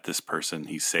met this person,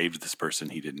 he saved this person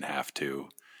he didn't have to,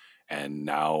 and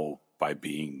now by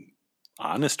being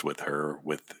honest with her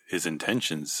with his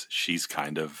intentions, she's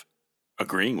kind of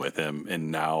agreeing with him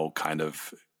and now kind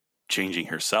of changing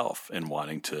herself and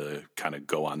wanting to kind of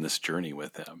go on this journey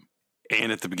with him.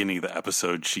 And at the beginning of the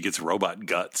episode, she gets robot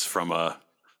guts from a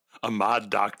mod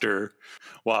doctor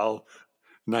while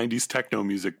 90s techno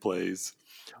music plays.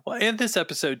 Well, and this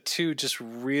episode too just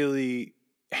really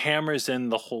hammers in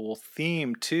the whole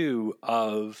theme too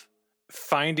of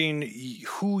finding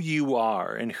who you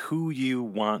are and who you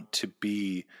want to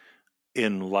be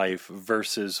in life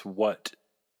versus what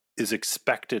is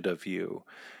expected of you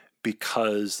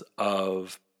because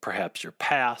of perhaps your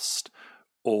past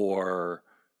or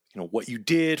what you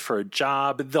did for a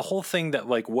job. The whole thing that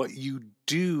like what you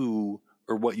do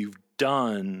or what you've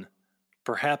done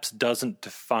perhaps doesn't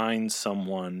define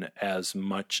someone as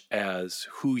much as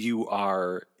who you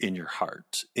are in your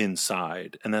heart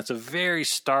inside. And that's a very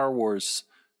Star Wars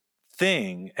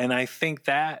thing. And I think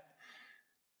that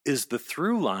is the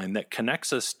through line that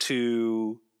connects us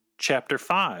to Chapter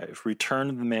 5, Return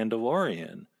of the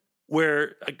Mandalorian,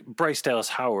 where Bryce Dallas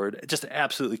Howard just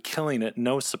absolutely killing it,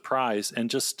 no surprise,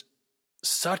 and just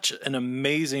such an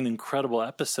amazing, incredible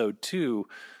episode too.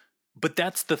 But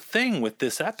that's the thing with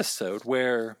this episode,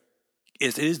 where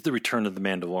it is the return of the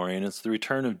Mandalorian. It's the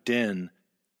return of Din.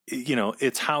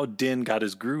 It's how Din got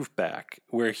his groove back,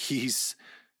 where he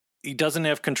doesn't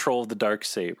have control of the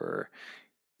Darksaber.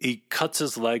 He cuts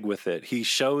his leg with it.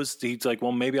 He's like,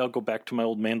 well, maybe I'll go back to my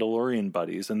old Mandalorian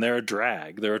buddies. And they're a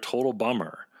drag. They're a total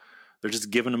bummer. They're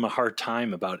just giving him a hard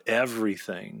time about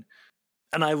everything.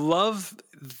 And I love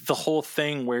the whole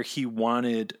thing where he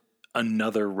wanted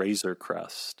another Razor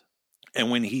Crest. And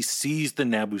when he sees the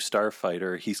Naboo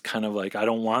starfighter, he's kind of like, I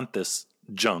don't want this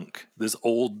junk, this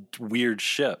old weird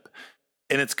ship.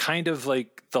 And it's kind of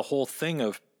like the whole thing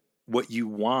of what you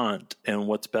want and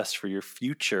what's best for your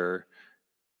future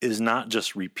is not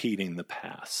just repeating the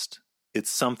past. It's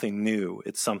something new.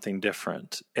 It's something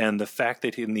different. And the fact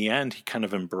that in the end, he kind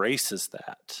of embraces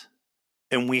that.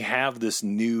 And we have this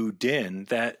new Din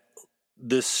that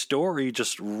this story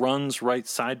just runs right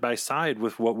side by side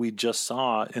with what we just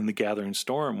saw in The Gathering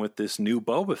Storm with this new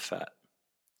Boba Fett.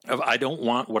 I don't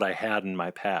want what I had in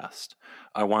my past.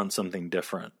 I want something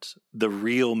different. The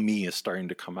real me is starting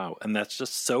to come out. And that's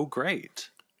just so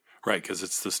great. Right, because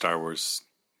it's the Star Wars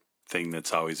thing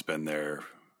that's always been there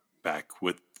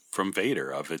from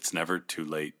Vader of it's never too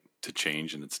late to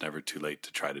change and it's never too late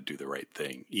to try to do the right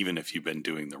thing. Even if you've been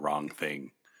doing the wrong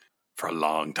thing for a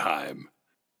long time.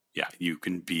 Yeah, you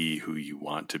can be who you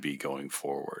want to be going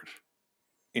forward.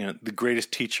 The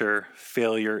greatest teacher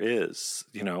failure is,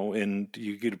 and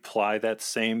you could apply that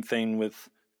same thing with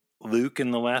Luke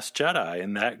in The Last Jedi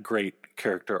and that great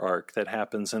character arc that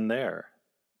happens in there.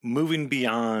 Moving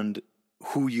beyond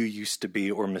who you used to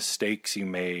be or mistakes you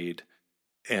made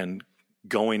and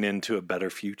going into a better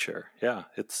future. Yeah,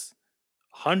 it's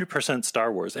 100%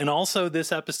 Star Wars. And also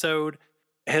this episode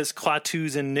has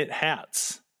Klaatu's in knit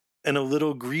hats and a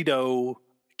little Greedo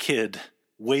kid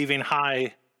waving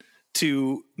hi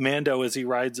to Mando as he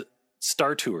rides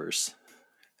Star Tours.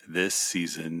 This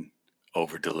season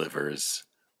over-delivers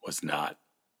was not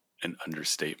an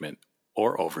understatement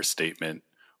or overstatement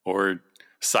or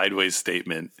sideways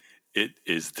statement. It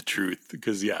is the truth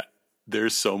because,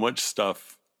 there's so much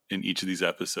stuff in each of these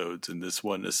episodes, and this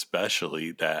one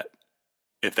especially, that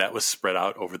if that was spread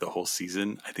out over the whole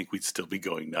season, I think we'd still be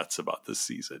going nuts about this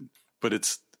season. But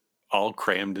it's all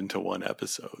crammed into one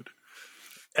episode.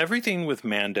 Everything with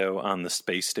Mando on the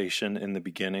space station in the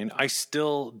beginning, I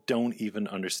still don't even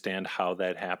understand how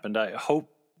that happened. I hope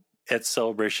at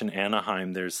Celebration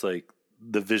Anaheim there's like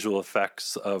the visual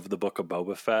effects of the Book of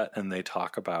Boba Fett, and they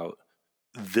talk about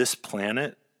this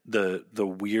planet, the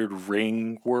weird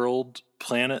ring world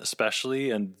planet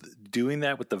especially, and doing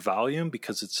that with the volume,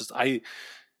 because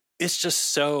it's just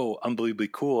so unbelievably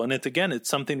cool. And it's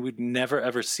something we'd never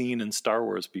ever seen in Star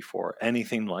Wars before,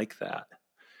 anything like that.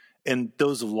 And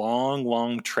those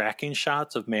long tracking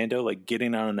shots of Mando like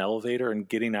getting on an elevator and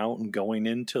getting out and going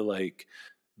into like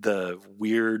the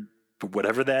weird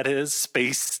whatever that is,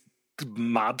 space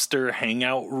mobster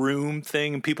hangout room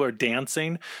thing, and people are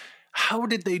dancing. How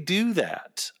did they do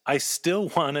that? I still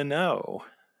want to know.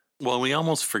 Well, we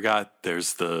almost forgot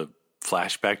there's the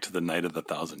flashback to the Night of the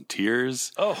Thousand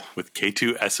Tears. Oh. With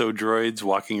K2 SO droids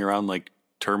walking around like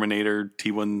Terminator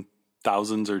T-1000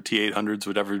 T-1000s or T-800s,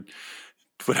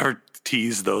 whatever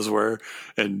T's those were,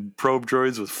 and probe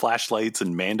droids with flashlights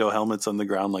and Mando helmets on the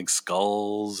ground like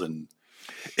skulls. And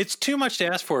it's too much to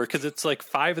ask for because it's like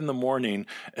 5 a.m.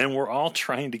 and we're all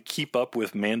trying to keep up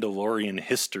with Mandalorian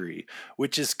history,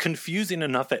 which is confusing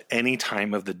enough at any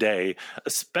time of the day,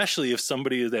 especially if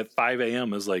somebody at 5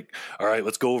 a.m. is like, all right,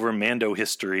 let's go over Mando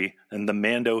history and the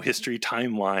Mando history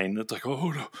timeline. It's like,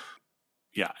 oh no.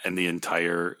 Yeah, and the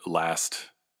entire last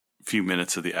few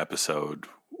minutes of the episode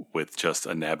with just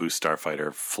a Naboo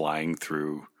starfighter flying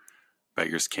through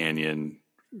Beggar's Canyon,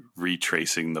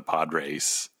 retracing the pod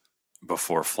race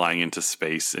before flying into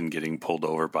space and getting pulled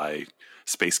over by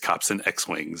space cops and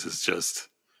X-Wings is just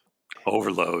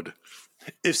overload.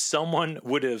 If someone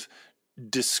would have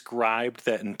described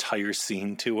that entire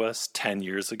scene to us 10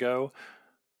 years ago,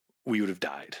 we would have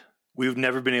died. We would have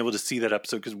never been able to see that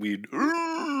episode because we'd...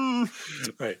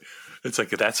 Right. It's like,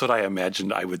 that's what I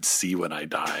imagined I would see when I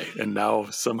die. And now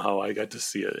somehow I got to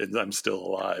see it and I'm still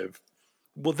alive.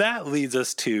 Well, that leads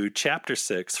us to Chapter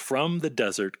 6, From the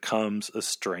Desert Comes a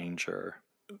Stranger.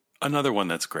 Another one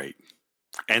that's great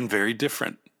and very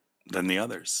different than the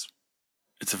others.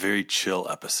 It's a very chill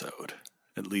episode,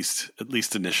 at least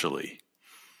initially.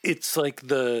 It's like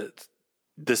the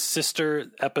sister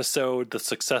episode, the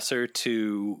successor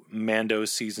to Mando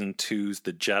Season 2's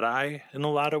The Jedi in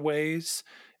a lot of ways.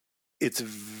 It's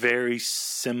very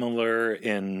similar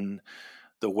in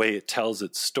the way it tells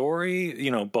its story,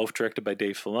 both directed by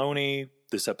Dave Filoni,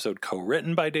 this episode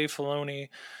co-written by Dave Filoni.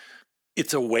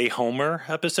 It's a way homer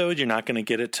episode. You're not going to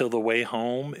get it till the way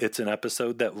home. It's an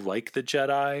episode that, like The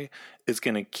Jedi, is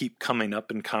going to keep coming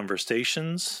up in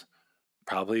conversations,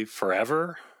 probably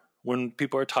forever, when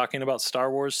people are talking about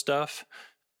Star Wars stuff.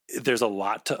 There's a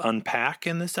lot to unpack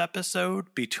in this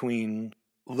episode between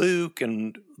Luke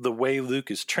and the way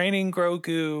Luke is training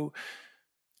Grogu.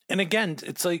 And again,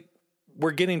 it's like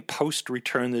we're getting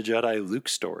post-Return the Jedi Luke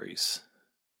stories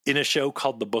in a show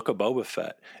called The Book of Boba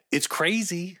Fett. It's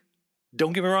crazy.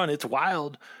 Don't get me wrong, it's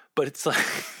wild, but it's like,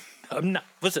 I'm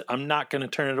not going to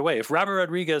turn it away. If Robert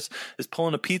Rodriguez is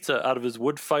pulling a pizza out of his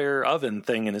wood fire oven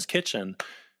thing in his kitchen,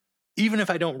 even if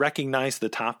I don't recognize the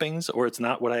toppings or it's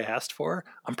not what I asked for,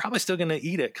 I'm probably still going to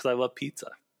eat it because I love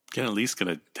pizza. You're at least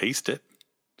going to taste it.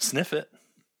 Sniff it.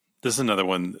 This is another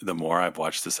one. The more I've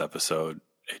watched this episode,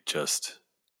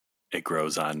 it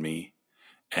grows on me.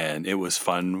 And it was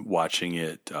fun watching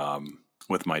it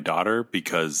with my daughter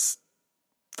because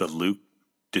the Luke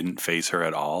didn't faze her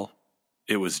at all.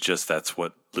 It was just, that's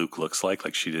what Luke looks like.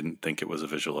 Like, she didn't think it was a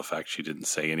visual effect. She didn't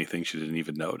say anything. She didn't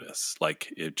even notice.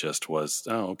 Like, it just was,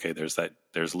 oh, okay, there's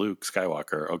Luke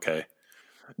Skywalker. Okay.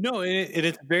 No,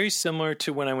 it's very similar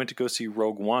to when I went to go see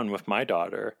Rogue One with my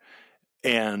daughter.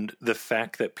 And the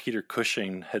fact that Peter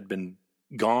Cushing had been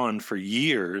gone for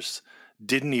years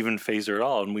didn't even faze her at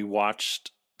all. And we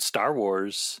watched Star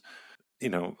Wars,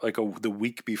 the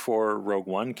week before Rogue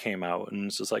One came out. And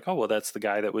it's just like, oh, well, that's the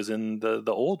guy that was in the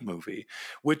old movie,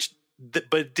 but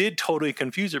it did totally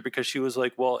confuse her because she was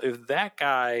like, well, if that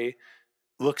guy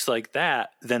looks like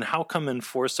that, then how come in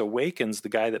Force Awakens, the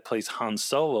guy that plays Han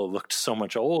Solo looked so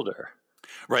much older?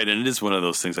 Right. And it is one of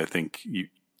those things I think you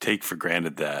take for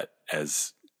granted that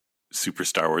as super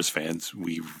Star Wars fans,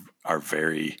 we are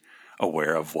very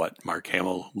aware of what Mark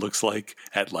Hamill looks like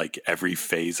at like every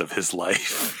phase of his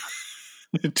life.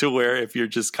 To where if you're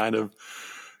just kind of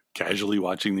casually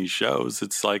watching these shows,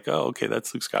 it's like, oh, okay,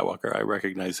 that's Luke Skywalker. I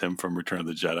recognize him from Return of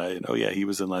the Jedi. And oh yeah, he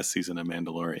was in last season of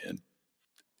Mandalorian.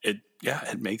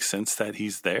 It makes sense that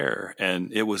he's there.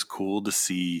 And it was cool to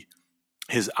see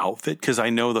his outfit, because I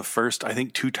know the first, I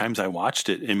think 2 times I watched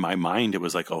it, in my mind, it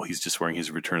was like, oh, he's just wearing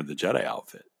his Return of the Jedi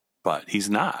outfit. But he's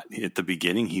not. At the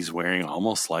beginning, he's wearing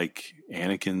almost like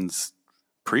Anakin's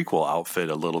prequel outfit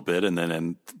a little bit. And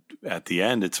then at the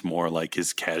end, it's more like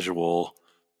his casual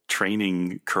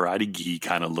training karate gi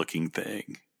kind of looking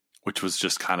thing, which was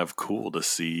just kind of cool to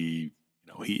see.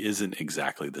 He isn't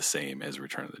exactly the same as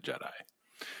Return of the Jedi.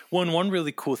 One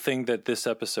really cool thing that this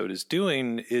episode is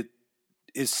doing, it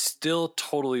is still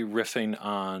totally riffing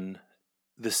on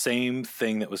the same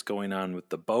thing that was going on with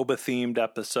the Boba-themed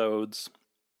episodes,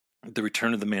 the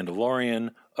Return of the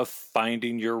Mandalorian, of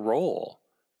finding your role.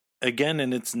 Again,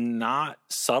 and it's not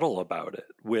subtle about it.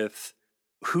 With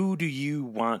who do you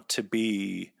want to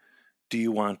be? Do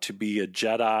you want to be a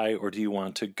Jedi, or do you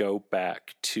want to go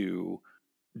back to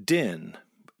Din?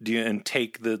 And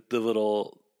take the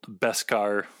little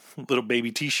Beskar little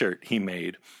baby T-shirt he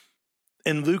made?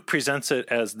 And Luke presents it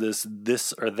as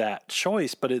this or that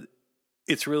choice, but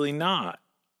it's really not.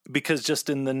 Because just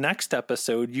in the next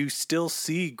episode, you still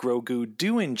see Grogu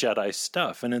doing Jedi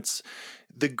stuff. And it's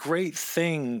the great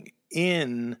thing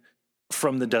in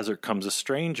From the Desert Comes a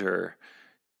Stranger,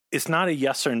 it's not a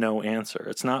yes or no answer.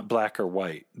 It's not black or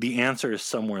white. The answer is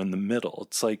somewhere in the middle.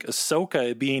 It's like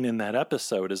Ahsoka being in that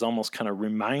episode is almost kind of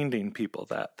reminding people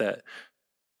that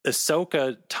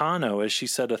Ahsoka Tano, as she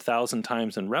said 1,000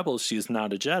 times in Rebels, she is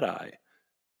not a Jedi,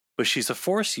 but she's a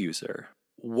Force user.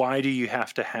 Why do you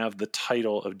have to have the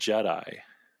title of Jedi?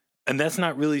 And that's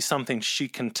not really something she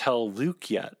can tell Luke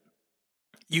yet.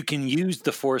 You can use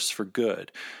the Force for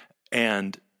good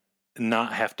and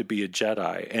not have to be a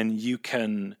Jedi, and you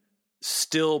can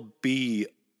still be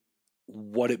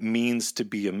what it means to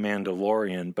be a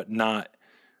Mandalorian, but not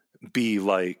be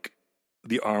like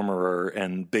the Armorer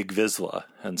and Big Vizsla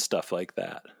and stuff like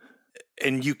that.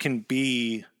 And you can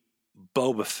be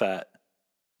Boba Fett,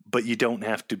 but you don't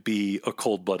have to be a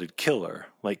cold-blooded killer,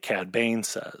 like Cad Bane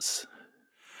says.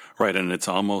 Right, and it's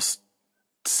almost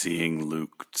seeing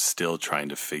Luke still trying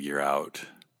to figure out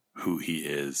who he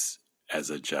is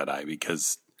as a Jedi,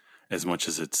 because as much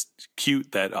as it's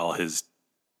cute that all his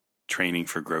training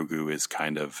for Grogu is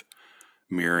kind of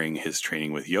mirroring his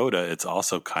training with Yoda, it's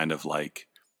also kind of like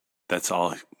that's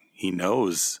all he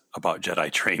knows about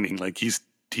Jedi training. Like, he's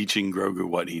teaching Grogu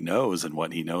what he knows, and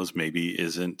what he knows maybe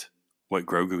isn't what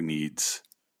Grogu needs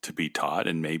to be taught.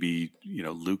 And maybe,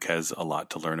 Luke has a lot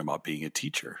to learn about being a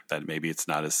teacher, that maybe it's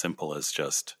not as simple as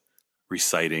just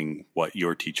reciting what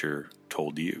your teacher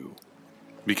told you,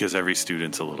 because every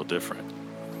student's a little different.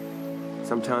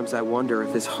 Sometimes I wonder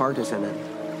if his heart is in it.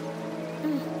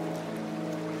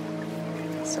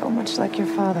 So much like your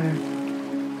father.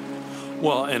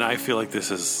 Well, and I feel like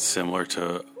this is similar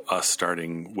to us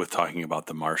starting with talking about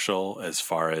the Marshal, as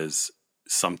far as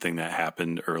something that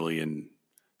happened early in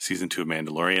season 2 of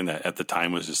Mandalorian that at the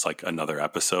time was just like another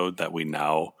episode that we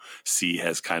now see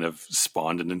has kind of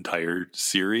spawned an entire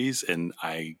series. And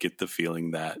I get the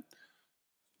feeling that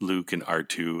Luke and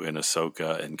R2 and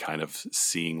Ahsoka, and kind of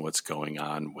seeing what's going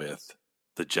on with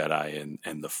the Jedi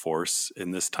and the Force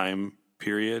in this time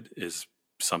period is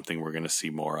something we're going to see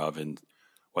more of, and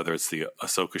whether it's the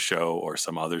Ahsoka show or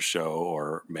some other show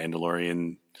or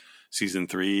Mandalorian season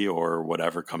 3 or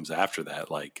whatever comes after that.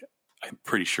 Like, I'm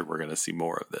pretty sure we're going to see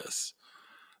more of this,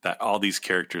 that all these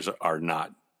characters are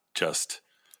not just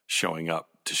showing up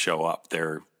to show up.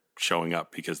 They're showing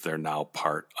up because they're now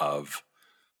part of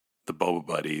the Boba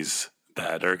Buddies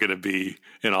that are going to be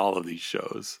in all of these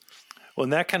shows. Well,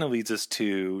 and that kind of leads us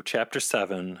to Chapter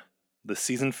 7, the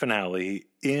season finale,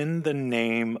 In the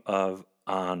Name of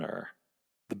Honor.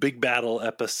 The big battle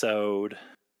episode,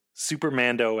 Super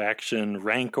Mando action,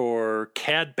 Rancor,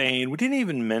 Cad Bane. We didn't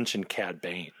even mention Cad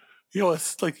Bane.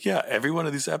 It's like, yeah, every one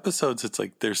of these episodes, it's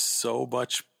like there's so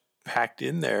much packed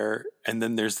in there, and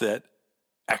then there's that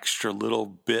extra little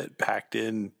bit packed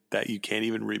in that you can't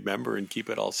even remember and keep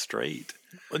it all straight.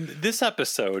 And this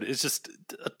episode is just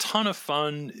a ton of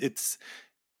fun. It's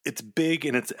big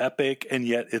and it's epic, and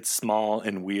yet it's small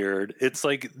and weird. It's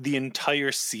like the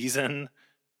entire season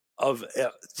of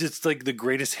just like the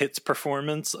greatest hits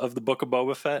performance of the Book of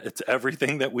Boba Fett. It's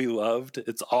everything that we loved.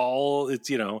 It's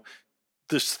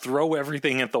just throw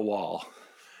everything at the wall.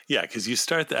 Yeah, because you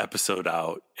start the episode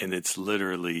out and it's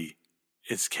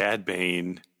Cad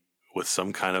Bane with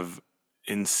some kind of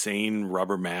insane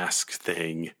rubber mask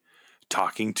thing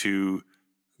talking to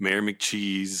Mayor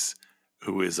McCheese,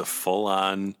 who is a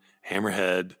full-on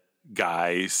hammerhead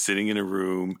guy sitting in a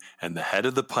room, and the head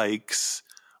of the Pikes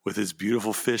with his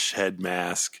beautiful fish head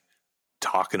mask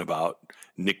talking about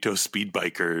Nikto speed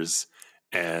bikers,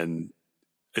 and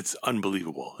it's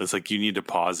unbelievable. It's like you need to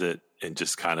pause it and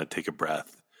just kind of take a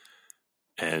breath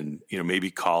and,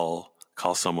 maybe call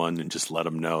someone and just let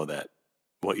them know that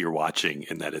what you're watching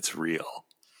and that it's real.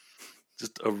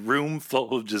 Just a room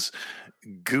full of just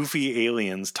goofy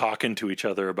aliens talking to each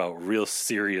other about real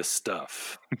serious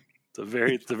stuff. It's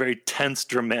a very tense,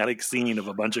 dramatic scene of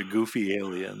a bunch of goofy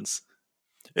aliens.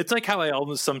 It's like how I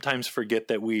almost sometimes forget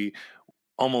that we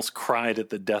almost cried at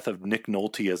the death of Nick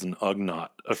Nolte as an Ugnaught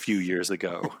a few years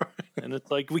ago. And it's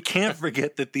like, we can't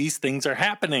forget that these things are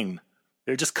happening.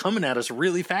 They're just coming at us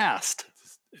really fast.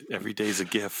 Every day's a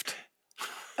gift.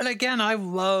 And again, I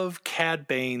love Cad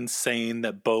Bane saying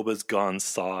that Boba's gone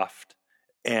soft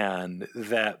and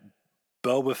that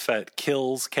Boba Fett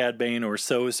kills Cad Bane, or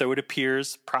so it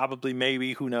appears, probably,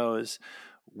 maybe, who knows,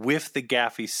 with the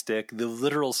gaffy stick, the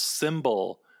literal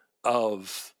symbol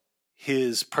of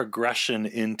his progression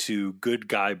into good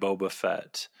guy Boba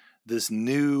Fett. This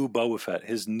new Boba Fett,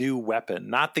 his new weapon,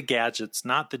 not the gadgets,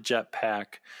 not the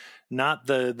jetpack, not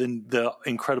the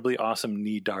incredibly awesome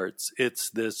knee darts. It's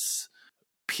this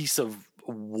piece of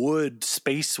wood,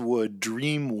 space wood,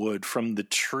 dream wood from the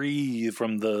tree,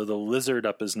 from the lizard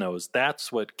up his nose.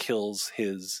 That's what kills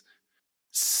his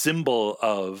symbol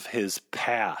of his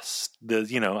past.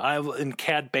 And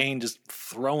Cad Bane just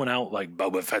throwing out like,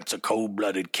 Boba Fett's a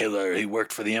cold-blooded killer. He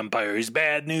worked for the Empire. He's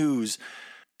bad news.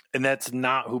 And that's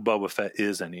not who Boba Fett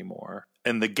is anymore.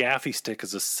 And the gaffy stick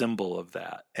is a symbol of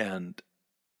that. And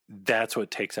that's what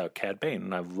takes out Cad Bane.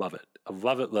 And I love it. I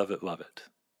love it, love it, love it.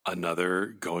 Another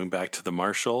going back to the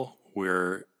Marshal,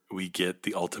 where we get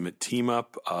the ultimate team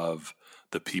up of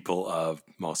the people of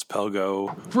Mos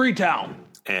Pelgo. Freetown.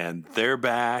 And they're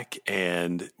back,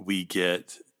 and we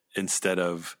get, instead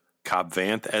of Cobb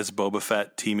Vanth as Boba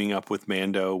Fett teaming up with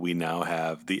Mando, we now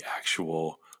have the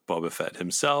actual Boba Fett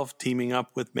himself teaming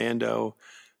up with Mando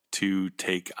to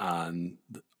take on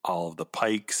all of the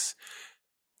Pikes.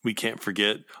 We can't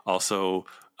forget also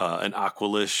an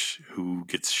Aqualish who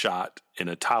gets shot in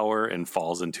a tower and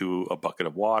falls into a bucket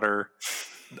of water.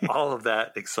 All of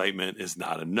that excitement is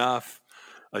not enough.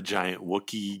 A giant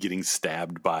Wookiee getting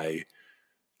stabbed by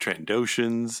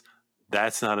Trandoshans,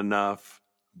 that's not enough.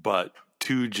 But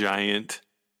two giant,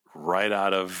 right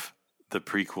out of the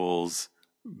prequels,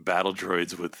 battle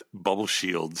droids with bubble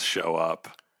shields show up,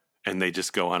 and they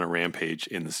just go on a rampage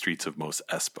in the streets of Mos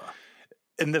Espa.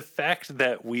 And the fact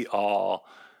that we all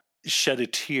shed a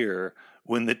tear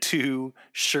when the two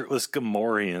shirtless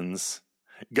Gamorreans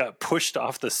got pushed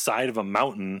off the side of a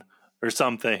mountain or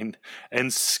something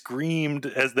and screamed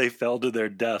as they fell to their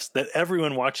deaths, that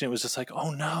everyone watching it was just like, oh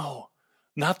no,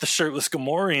 not the shirtless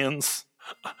Gamorreans.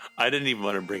 I didn't even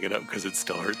want to bring it up because it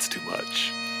still hurts too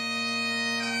much.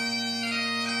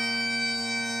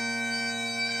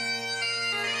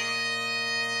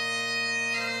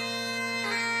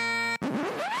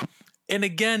 And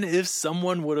again, if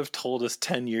someone would have told us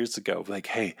 10 years ago, like,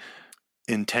 hey,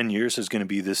 in 10 years, there's going to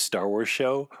be this Star Wars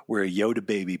show where a Yoda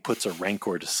baby puts a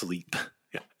Rancor to sleep.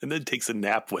 Yeah, and then takes a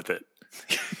nap with it.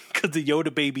 Because the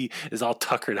Yoda baby is all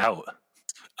tuckered out.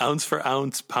 Ounce for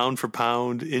ounce, pound for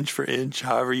pound, inch for inch,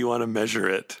 however you want to measure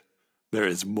it. There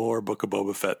is more Book of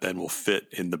Boba Fett than will fit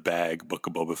in the bag Book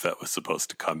of Boba Fett was supposed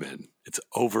to come in. It's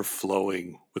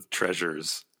overflowing with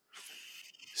treasures.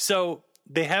 So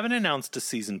they haven't announced a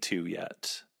season 2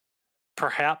 yet.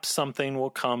 Perhaps something will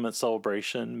come at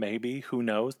Celebration, maybe. Who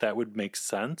knows? That would make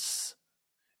sense.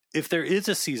 If there is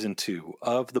a season 2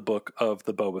 of the Book of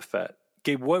the Boba Fett,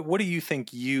 Gabe, what do you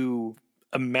think you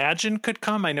imagine could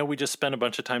come? I know we just spent a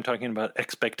bunch of time talking about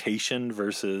expectation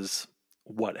versus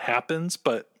what happens,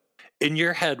 but in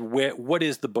your head, what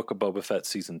is the Book of Boba Fett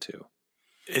season 2?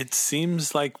 It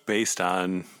seems like, based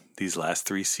on these last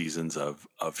 3 seasons of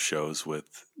shows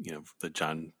with, the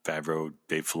Jon Favreau,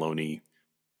 Dave Filoni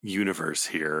universe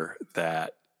here,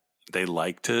 that they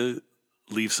like to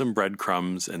leave some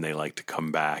breadcrumbs and they like to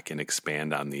come back and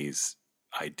expand on these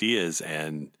ideas.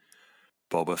 And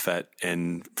Boba Fett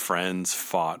and friends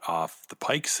fought off the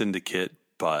Pike Syndicate,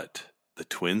 but the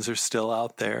twins are still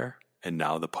out there, and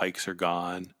now the Pikes are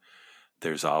gone.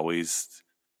 There's always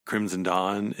Crimson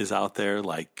Dawn is out there,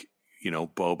 like,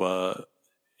 Boba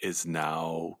is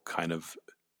now kind of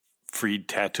freed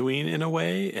Tatooine in a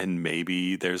way, and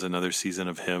maybe there's another season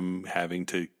of him having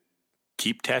to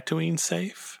keep Tatooine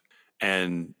safe.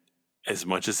 And as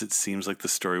much as it seems like the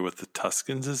story with the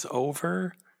Tuskens is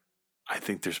over, I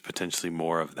think there's potentially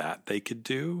more of that they could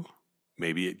do.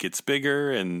 Maybe it gets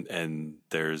bigger and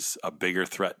there's a bigger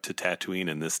threat to Tatooine,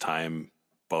 and this time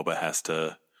Boba has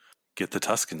to get the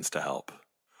Tuskens to help.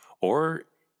 Or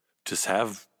just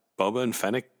have Boba and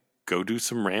Fennec go do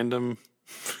some random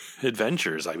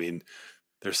adventures. I mean,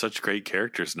 they're such great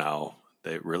characters now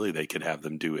that really they could have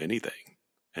them do anything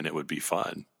and it would be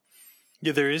fun.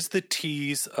 Yeah, there is the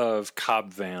tease of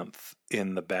Cobb Vanth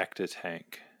in the Bacta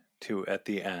tank too at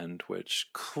the end, which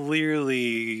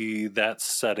clearly that's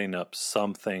setting up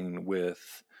something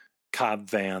with Cobb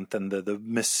Vanth and the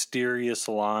mysterious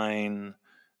line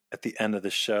at the end of the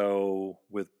show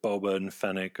with Boba and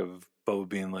Fennec, of Boba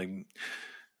being like,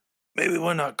 maybe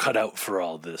we're not cut out for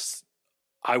all this.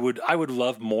 I would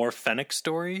love more Fennec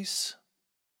stories.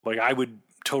 Like, I would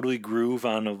totally groove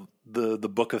on the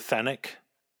Book of Fennec.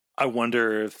 I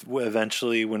wonder if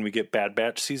eventually, when we get Bad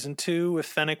Batch season 2, if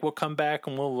Fennec will come back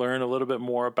and we'll learn a little bit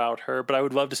more about her. But I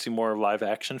would love to see more live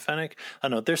action Fennec. I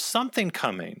don't know, there's something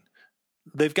coming.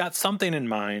 They've got something in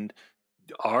mind.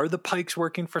 Are the Pikes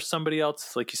working for somebody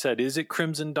else? Like you said, is it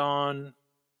Crimson Dawn?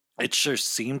 It sure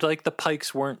seemed like the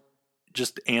Pikes weren't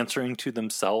just answering to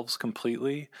themselves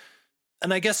completely.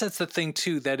 And I guess that's the thing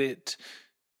too, that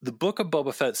the Book of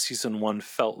Boba Fett season 1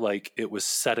 felt like it was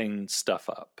setting stuff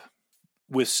up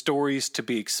with stories to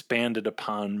be expanded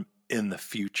upon in the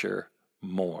future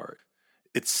more.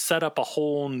 It's set up a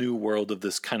whole new world of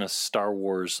this kind of Star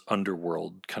Wars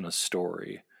underworld kind of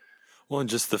story. Well, and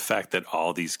just the fact that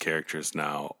all these characters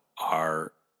now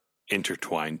are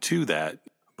intertwined to that.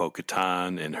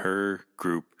 Bo-Katan and her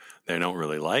group, they don't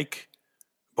really like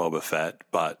Boba Fett,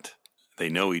 but they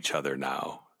know each other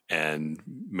now. And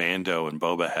Mando and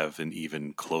Boba have an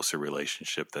even closer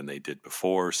relationship than they did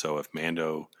before. So if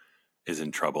Mando is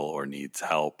in trouble or needs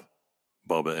help,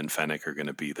 Boba and Fennec are going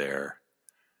to be there.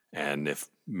 And if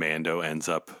Mando ends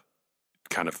up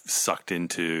kind of sucked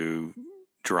into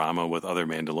drama with other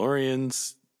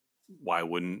Mandalorians, why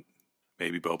wouldn't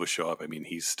maybe Boba show up? I mean,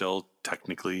 he's still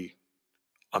technically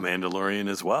a Mandalorian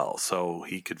as well, so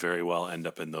he could very well end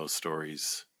up in those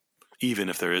stories, even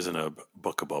if there isn't a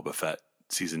Book of Boba Fett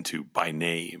season 2 by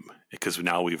name, because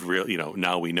now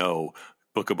now we know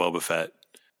Book of Boba Fett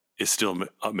is still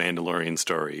a Mandalorian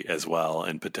story as well,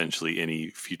 and potentially any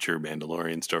future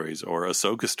Mandalorian stories or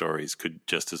Ahsoka stories could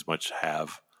just as much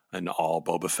have an all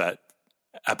Boba Fett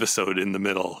episode in the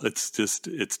middle. It's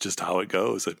just how it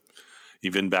goes.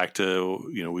 Even back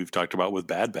to, we've talked about with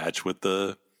Bad Batch with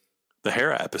the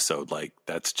Hera episode, like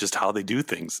that's just how they do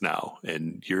things now.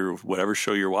 And whatever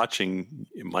show you're watching,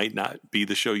 it might not be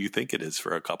the show you think it is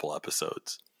for a couple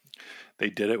episodes. They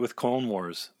did it with Clone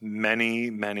Wars many,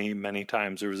 many, many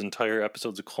times. There was entire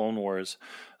episodes of Clone Wars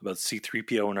about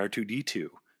C-3PO and R2-D2.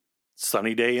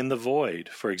 Sunny Day in the Void,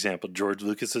 for example, George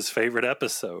Lucas's favorite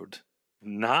episode.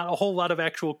 Not a whole lot of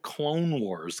actual Clone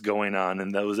Wars going on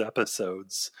in those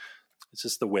episodes. It's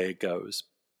just the way it goes.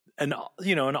 And,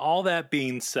 and all that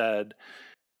being said,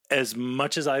 as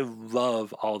much as I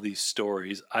love all these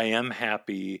stories, I am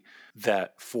happy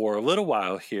that for a little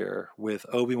while here with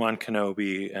Obi-Wan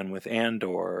Kenobi and with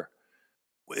Andor,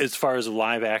 as far as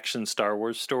live action Star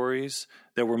Wars stories,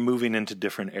 that we're moving into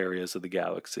different areas of the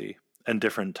galaxy and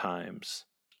different times.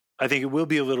 I think it will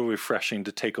be a little refreshing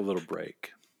to take a little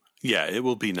break. Yeah, it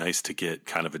will be nice to get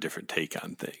kind of a different take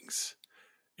on things.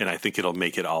 And I think it'll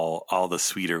make it all the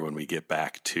sweeter when we get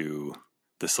back to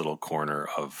this little corner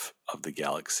of the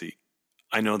galaxy.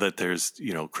 I know that there's,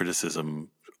 criticism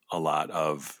a lot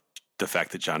of the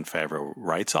fact that Jon Favreau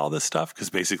writes all this stuff,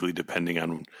 because basically depending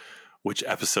on which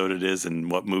episode it is and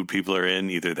what mood people are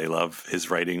in, either they love his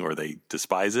writing or they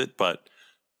despise it. But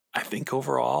I think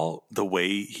overall, the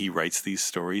way he writes these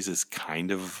stories is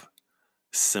kind of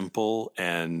simple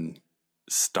and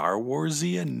Star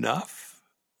Wars-y enough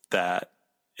that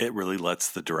it really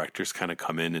lets the directors kind of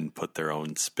come in and put their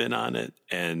own spin on it.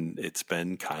 And it's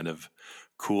been kind of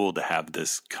cool to have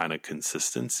this kind of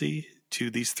consistency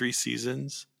to these 3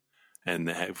 seasons. And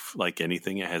they have, like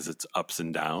anything, it has its ups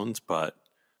and downs. But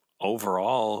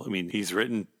overall, I mean, he's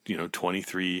written,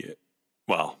 23,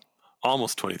 well,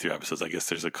 almost 23 episodes. I guess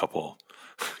there's a couple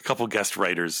guest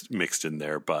writers mixed in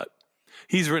there, but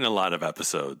he's written a lot of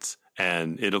episodes.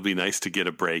 And it'll be nice to get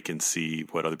a break and see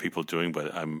what other people are doing.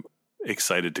 But I'm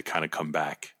excited to kind of come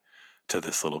back to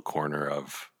this little corner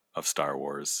of Star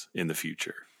Wars in the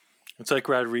future. It's like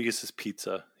Rodriguez's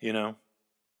pizza,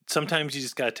 Sometimes you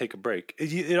just got to take a break.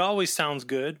 It always sounds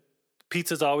good.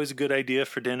 Pizza's always a good idea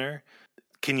for dinner.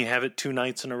 Can you have it 2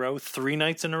 nights in a row, 3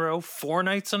 nights in a row, 4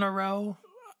 nights in a row?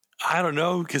 I don't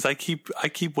know, because I keep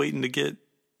waiting to get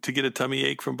a tummy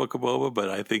ache from Book of Boba, but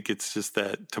I think it's just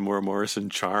that Tamora Morrison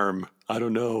charm. I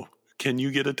don't know. Can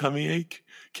you get a tummy ache?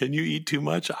 Can you eat too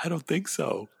much? I don't think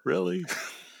so. Really?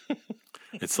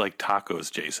 It's like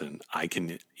tacos, Jason. I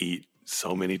can eat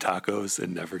so many tacos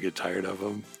and never get tired of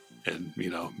them. And,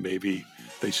 maybe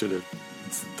they should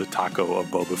have the taco of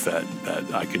Boba Fett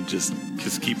that I can just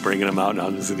keep bringing them out and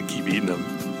I'm just going to keep eating them.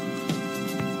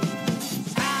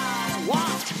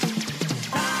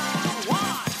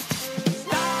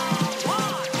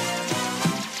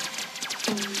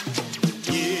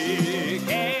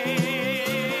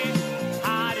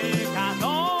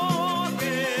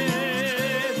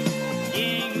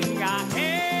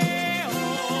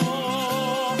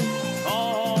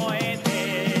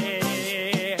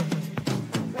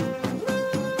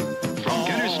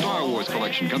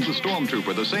 Comes the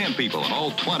Stormtrooper, the Sand People, and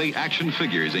all 20 action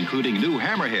figures, including new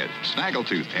Hammerhead,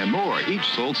 Snaggletooth, and more, each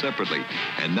sold separately.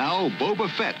 And now, Boba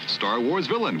Fett, Star Wars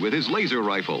villain with his laser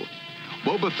rifle.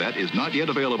 Boba Fett is not yet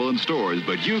available in stores,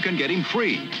 but you can get him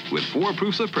free with 4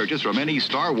 proofs of purchase from any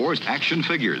Star Wars action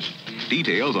figures.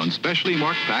 Details on specially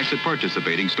marked packs at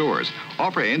participating stores.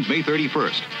 Offer ends May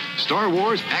 31st. Star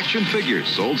Wars action figures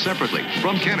sold separately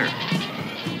from Kenner.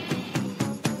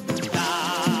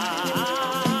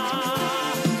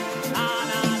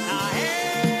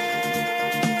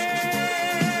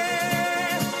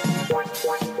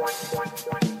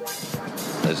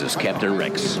 This is Captain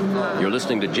Rex. You're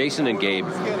listening to Jason and Gabe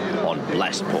on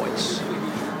Blast Points.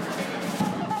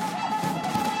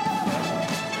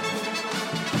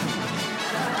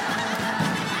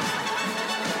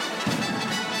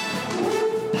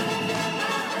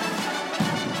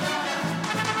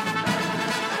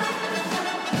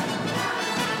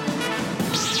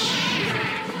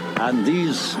 And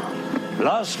these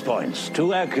blast points,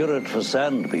 too accurate for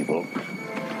sand people.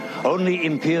 Only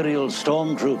Imperial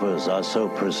stormtroopers are so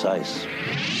precise.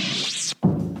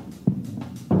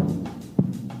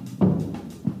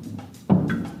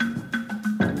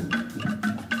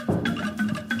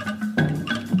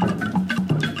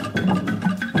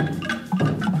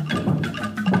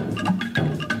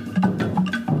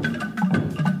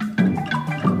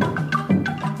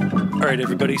 All right,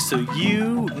 everybody, so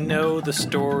you know the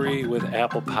story with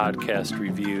Apple Podcast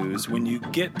reviews. When you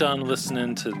get done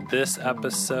listening to this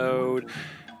episode,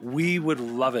 we would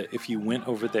love it if you went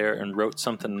over there and wrote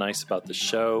something nice about the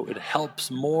show. It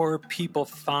helps more people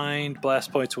find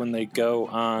Blast Points when they go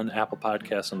on Apple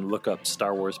Podcasts and look up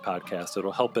Star Wars Podcast.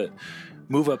 It'll help it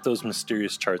move up those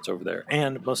mysterious charts over there.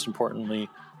 And most importantly,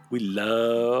 we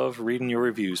love reading your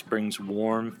reviews. Brings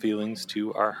warm feelings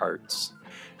to our hearts.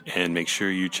 And make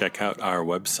sure you check out our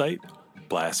website,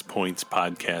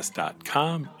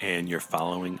 blastpointspodcast.com, and you're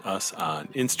following us on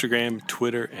Instagram,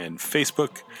 Twitter, and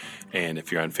Facebook. And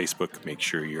if you're on Facebook, make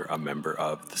sure you're a member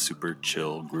of the Super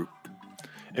Chill group.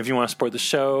 If you want to support the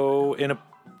show in a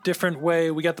different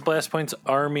way, we got the Blast Points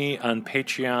Army on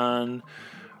Patreon,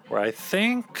 where I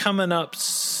think coming up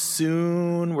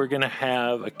soon we're going to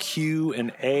have a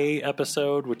Q&A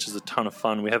episode, which is a ton of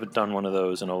fun. We haven't done one of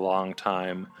those in a long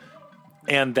time.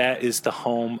 And that is the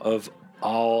home of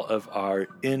all of our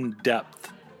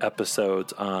in-depth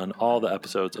episodes on all the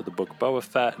episodes of the Book of Boba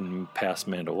Fett and past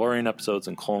Mandalorian episodes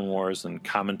and Clone Wars and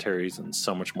commentaries and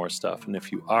so much more stuff. And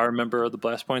if you are a member of the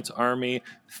Blast Points Army,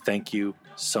 thank you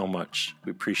so much.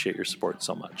 We appreciate your support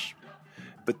so much.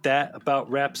 But that about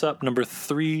wraps up number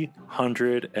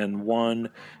 301,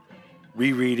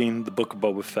 rereading the Book of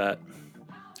Boba Fett.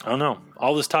 I don't know.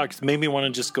 All this talk made me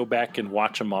want to just go back and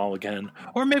watch them all again.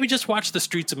 Or maybe just watch the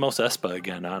Streets of Mos Espa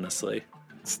again, honestly.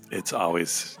 It's always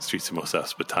Streets of Mos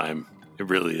Espa time. It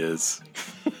really is.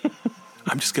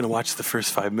 I'm just going to watch the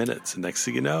first 5 minutes. And next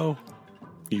thing you know,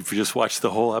 you've just watched the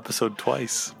whole episode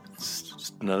twice. It's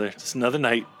just another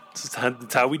night.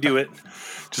 That's how we do it.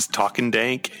 Just talking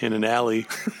dank in an alley.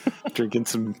 Drinking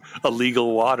some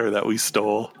illegal water that we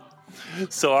stole.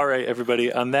 So, all right,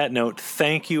 everybody, on that note,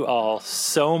 thank you all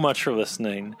so much for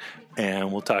listening,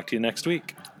 and we'll talk to you next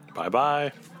week.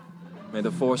 Bye-bye. May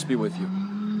the Force be with you.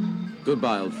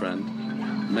 Goodbye, old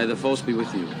friend. May the Force be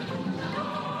with you.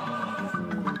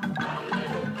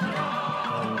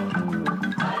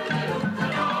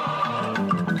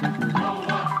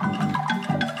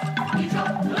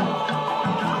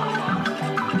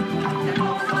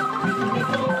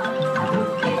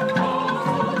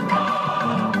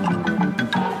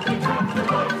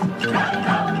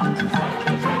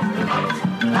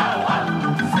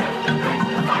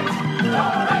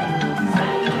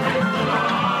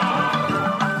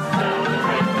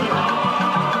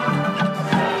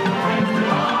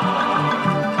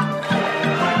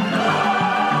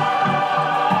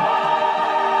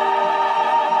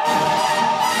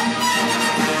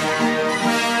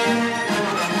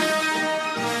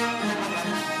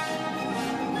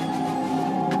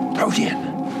 Rodian,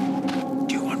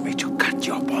 do you want me to cut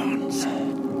your bonds?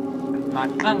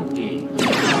 McClunky.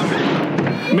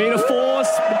 May the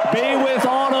Force be with